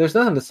nothing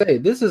to say.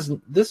 This is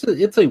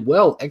it's a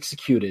well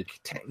executed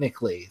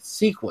technically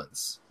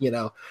sequence. You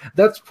know,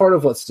 that's part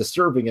of what's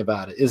disturbing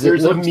about it.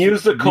 There's a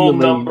musical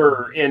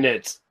number in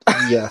it.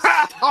 Yes.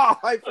 Oh,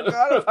 I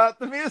forgot about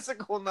the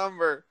musical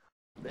number.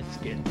 Let's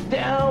get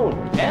down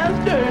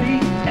and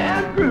dirty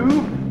and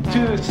groove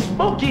to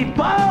Smoky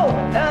Paul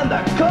and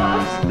the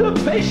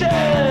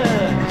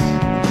Constipations.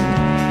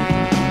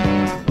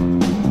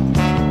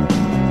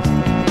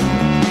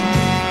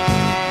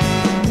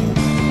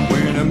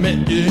 I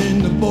met you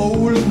in the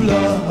bowl of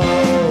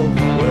love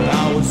when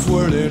I was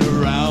swirling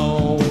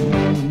around.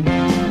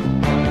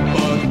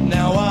 But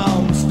now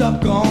I'm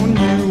stuck on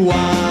you,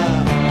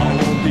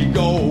 I won't be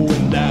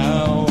going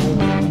down.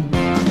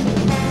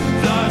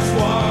 Flush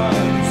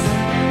once,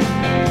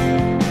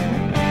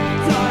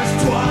 flush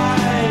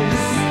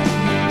twice,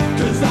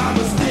 'cause I'm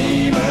a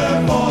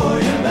steamer for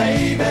you,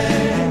 baby.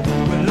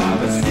 Well,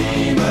 I'm a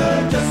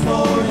steamer just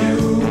for you.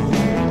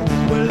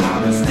 Well,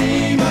 I'm a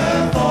steamer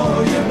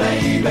for you,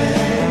 baby.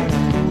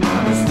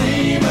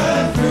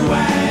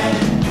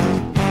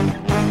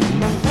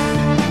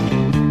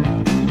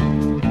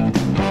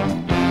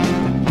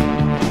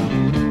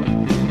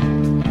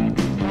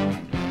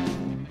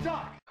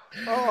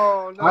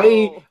 Oh no!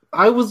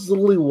 I was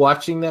literally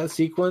watching that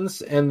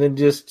sequence and then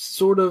just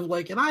sort of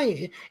like,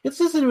 it's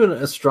just even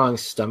a strong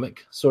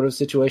stomach sort of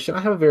situation.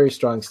 I have a very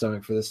strong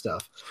stomach for this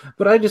stuff,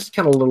 but I just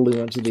kind of literally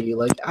went to the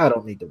like, I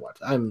don't need to watch.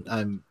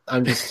 I'm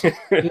just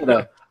you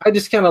know, I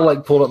just kind of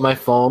like pulled up my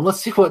phone.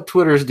 Let's see what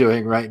Twitter's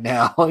doing right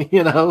now.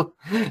 You know,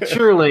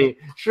 surely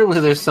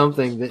there's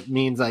something that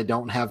means I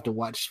don't have to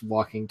watch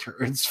Walking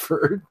Turds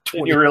for 20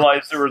 And you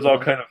realize there was all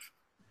minutes. kind of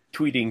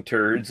tweeting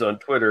turds on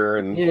Twitter,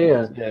 and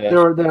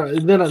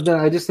Then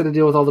I just had to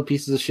deal with all the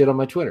pieces of shit on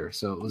my Twitter,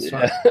 so it was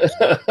fine.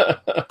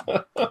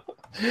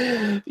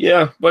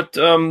 Yeah, but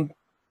I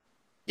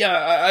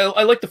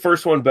like the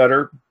first one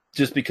better,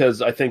 just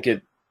because I think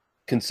it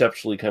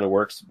conceptually kind of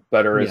works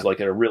better as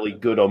like a really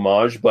good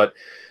homage. But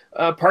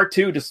part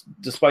 2,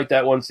 despite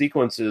that one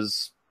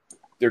sequence,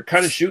 they're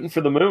kind of shooting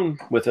for the moon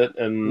with it,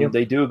 and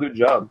they do a good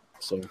job.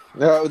 So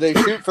no, they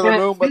shoot for the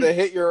moon, but they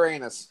hit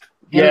Uranus.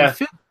 Yeah.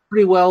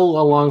 Pretty well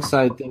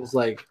alongside things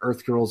like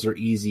Earth Girls Are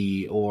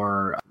Easy,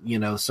 or you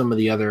know, some of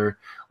the other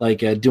like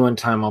Doing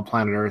Time on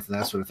Planet Earth and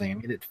that sort of thing. I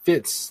mean, it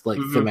fits like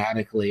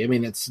thematically. I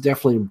mean, it's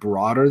definitely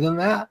broader than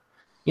that,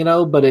 you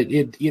know, but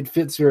it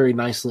fits very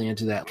nicely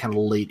into that kind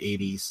of late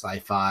 80s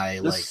sci-fi.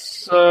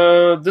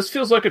 This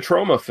feels like a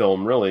Trauma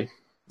film, really.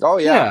 Oh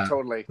yeah.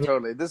 Totally.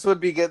 This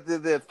would be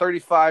the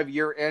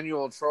 35-year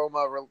annual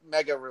Trauma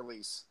mega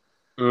release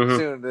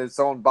soon. Its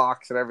own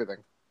box and everything.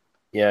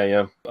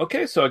 Yeah.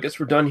 Okay, so I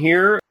guess we're done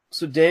here.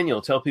 So,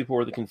 Daniel, tell people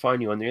where they can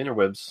find you on the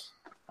interwebs.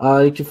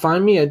 You can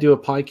find me. I do a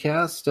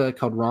podcast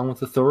called Wrong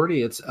with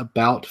Authority. It's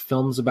about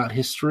films about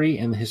history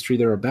and the history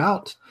they're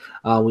about.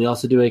 We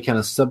also do a kind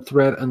of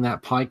subthread on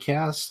that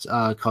podcast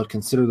called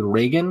Consider the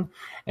Reagan,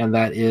 and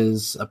that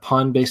is a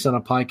pun based on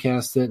a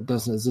podcast that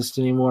doesn't exist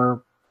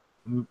anymore,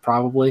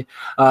 probably.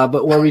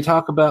 But where we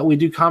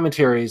do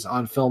commentaries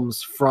on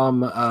films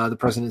from the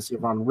presidency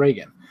of Ronald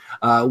Reagan.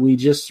 We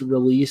just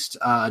released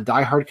a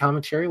Die Hard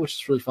commentary, which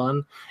is really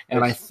fun.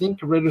 And I think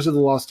Raiders of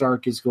the Lost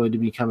Ark is going to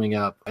be coming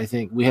up. I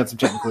think we had some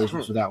technical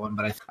issues with that one,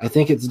 but I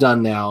think it's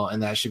done now,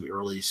 and that should be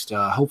released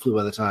hopefully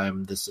by the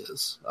time this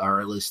is,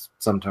 or at least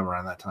sometime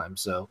around that time.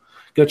 So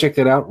go check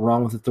that out,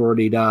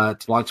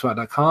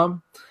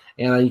 wrongwithauthority.blogspot.com.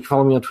 And you can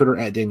follow me on Twitter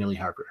at Daniel E.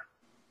 Harper.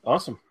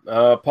 Awesome.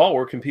 Paul,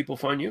 where can people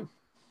find you?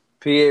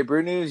 PA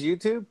Brew News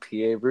YouTube,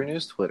 PA Brew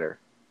News Twitter.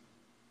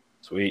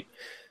 Sweet.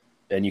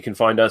 And you can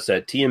find us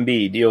at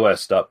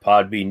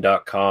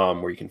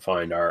tmbdos.podbean.com, where you can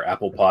find our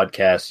Apple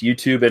Podcasts,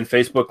 YouTube, and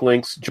Facebook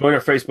links. Join our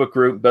Facebook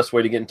group. Best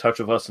way to get in touch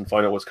with us and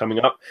find out what's coming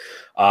up.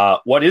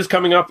 What is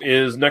coming up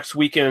is next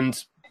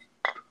weekend.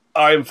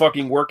 I am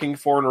fucking working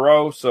 4 in a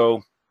row,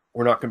 so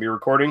we're not going to be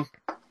recording.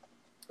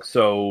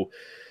 So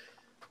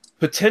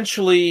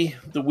potentially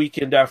the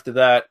weekend after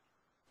that,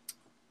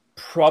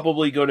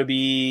 probably going to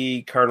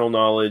be Carnal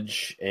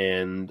Knowledge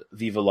and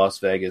Viva Las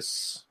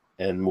Vegas.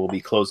 And we'll be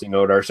closing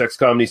out our sex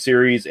comedy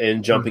series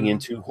and jumping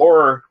into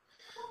horror.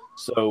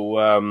 So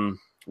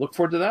look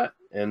forward to that.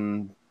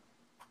 And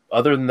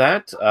other than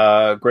that,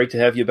 great to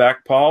have you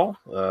back, Paul.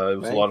 It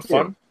was a lot of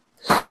fun.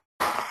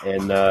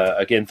 And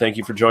again, thank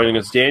you for joining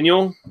us,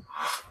 Daniel.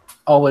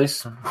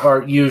 Always,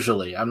 or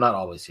usually. I'm not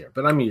always here,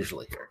 but I'm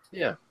usually here.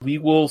 Yeah. We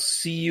will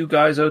see you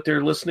guys out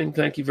there listening.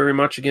 Thank you very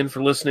much again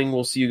for listening.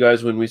 We'll see you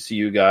guys when we see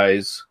you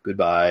guys.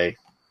 Goodbye.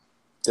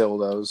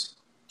 Dildos.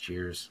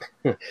 Cheers.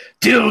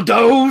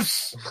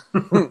 Dildos!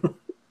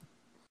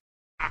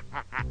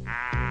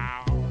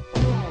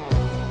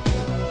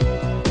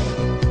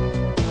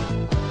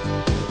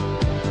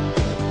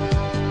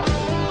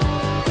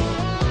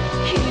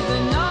 He's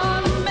an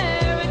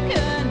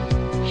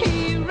all-American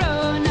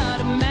hero,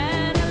 not a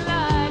man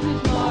alive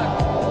who's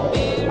more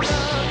fearless.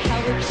 How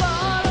we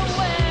follow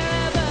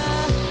wherever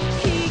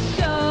he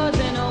goes,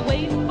 and I'll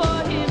wait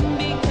for him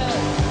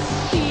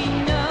because he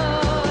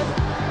knows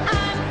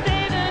I'm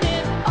saving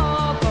it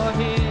all for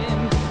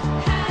him.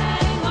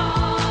 Hang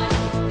on,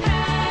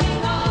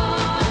 hang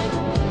on.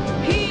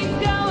 He's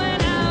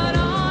going out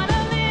on a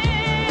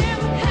limb.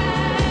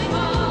 Hang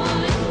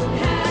on,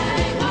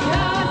 hang on.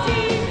 'Cause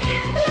he's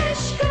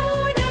Flash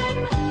Gordon,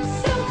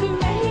 so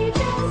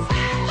courageous.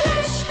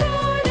 Flash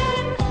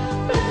Gordon,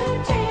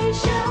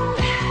 flirtatious.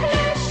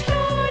 Flash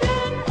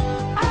Gordon,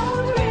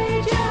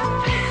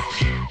 outrageous.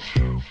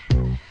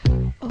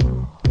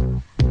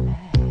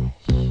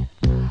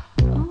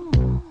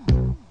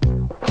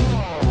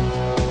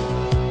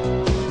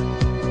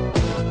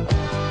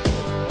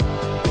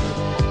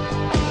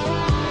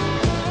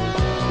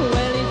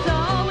 Well, he's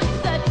always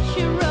such a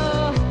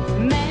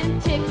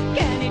romantic,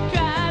 and he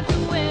drives the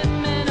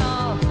women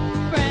all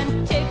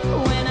frantic.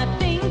 When I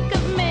think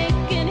of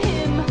making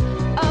him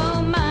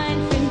all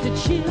mine, sends a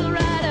chill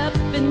right up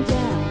and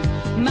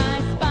down my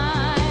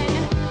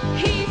spine.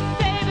 He's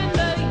saving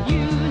the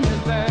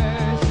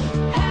universe.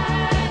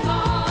 Hang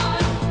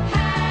on,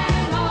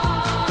 hang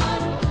on.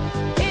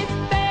 It's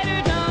better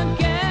don't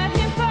get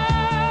him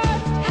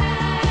first.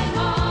 Hang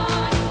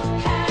on,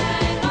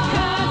 hang on.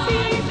 'Cause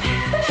he's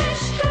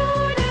Flash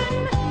Gordon,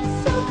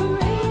 so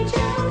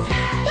courageous.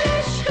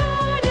 Flash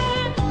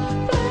Gordon,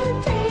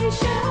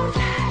 flirtatious.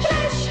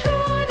 Flash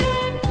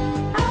Gordon,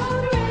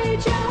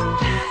 outrageous.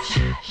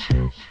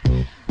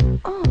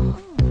 Oh,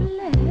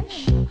 Flash.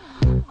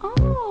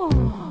 Oh.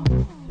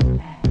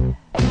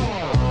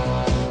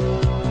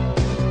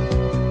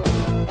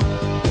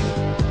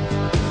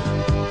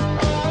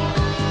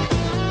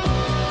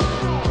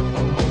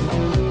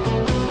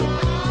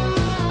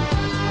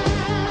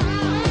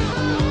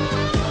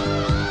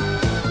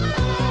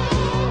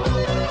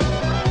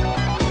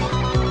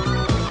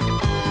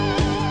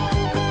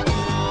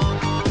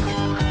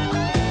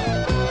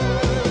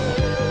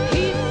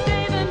 He's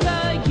saving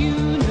the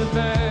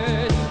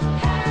universe.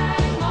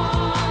 Hang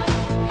on,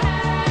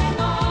 hang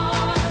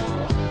on.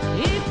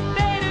 It's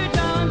better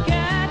don't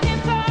get him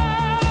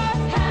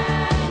first.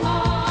 Hang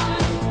on,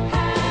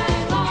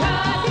 hang on.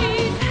 'Cause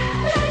he's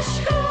Flash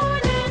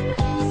Gordon,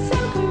 so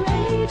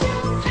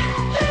courageous.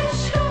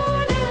 Flash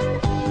Gordon,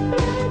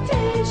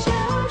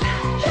 flirtatious.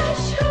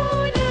 Flash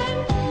Gordon,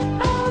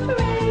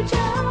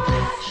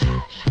 outrageous.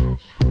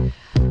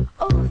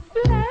 Oh,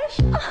 Flash.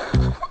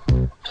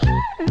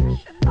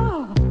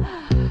 Oh.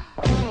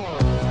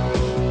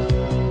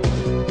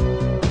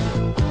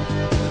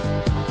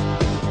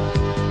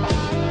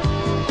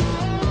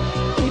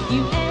 If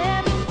you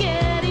ever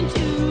get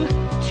into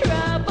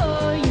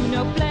trouble, you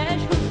know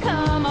Flash will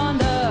come on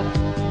the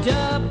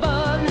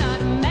double.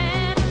 Not a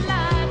man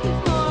alive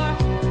who's more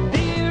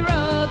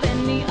hero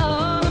than the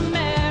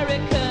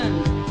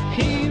all-American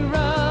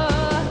hero.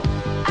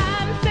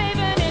 I'm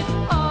saving it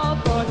all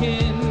for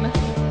him.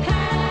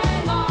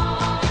 Hang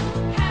on,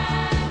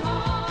 hang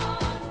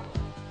on.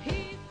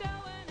 He's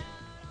going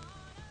out.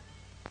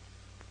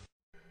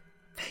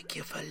 Thank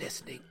you for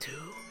listening to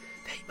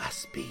They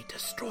Must Be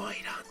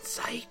Destroyed on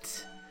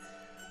Sight.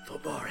 For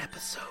more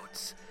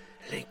episodes,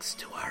 links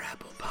to our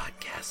Apple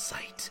Podcast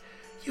site,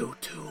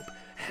 YouTube,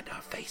 and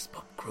our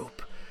Facebook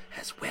group,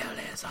 as well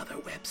as other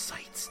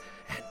websites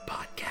and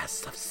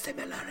podcasts of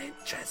similar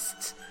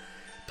interests,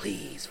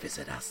 please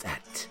visit us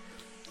at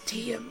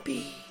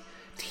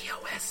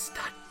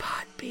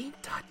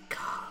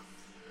tmbdos.podbean.com.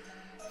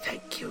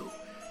 Thank you,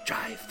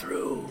 Drive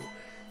Through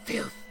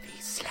Filth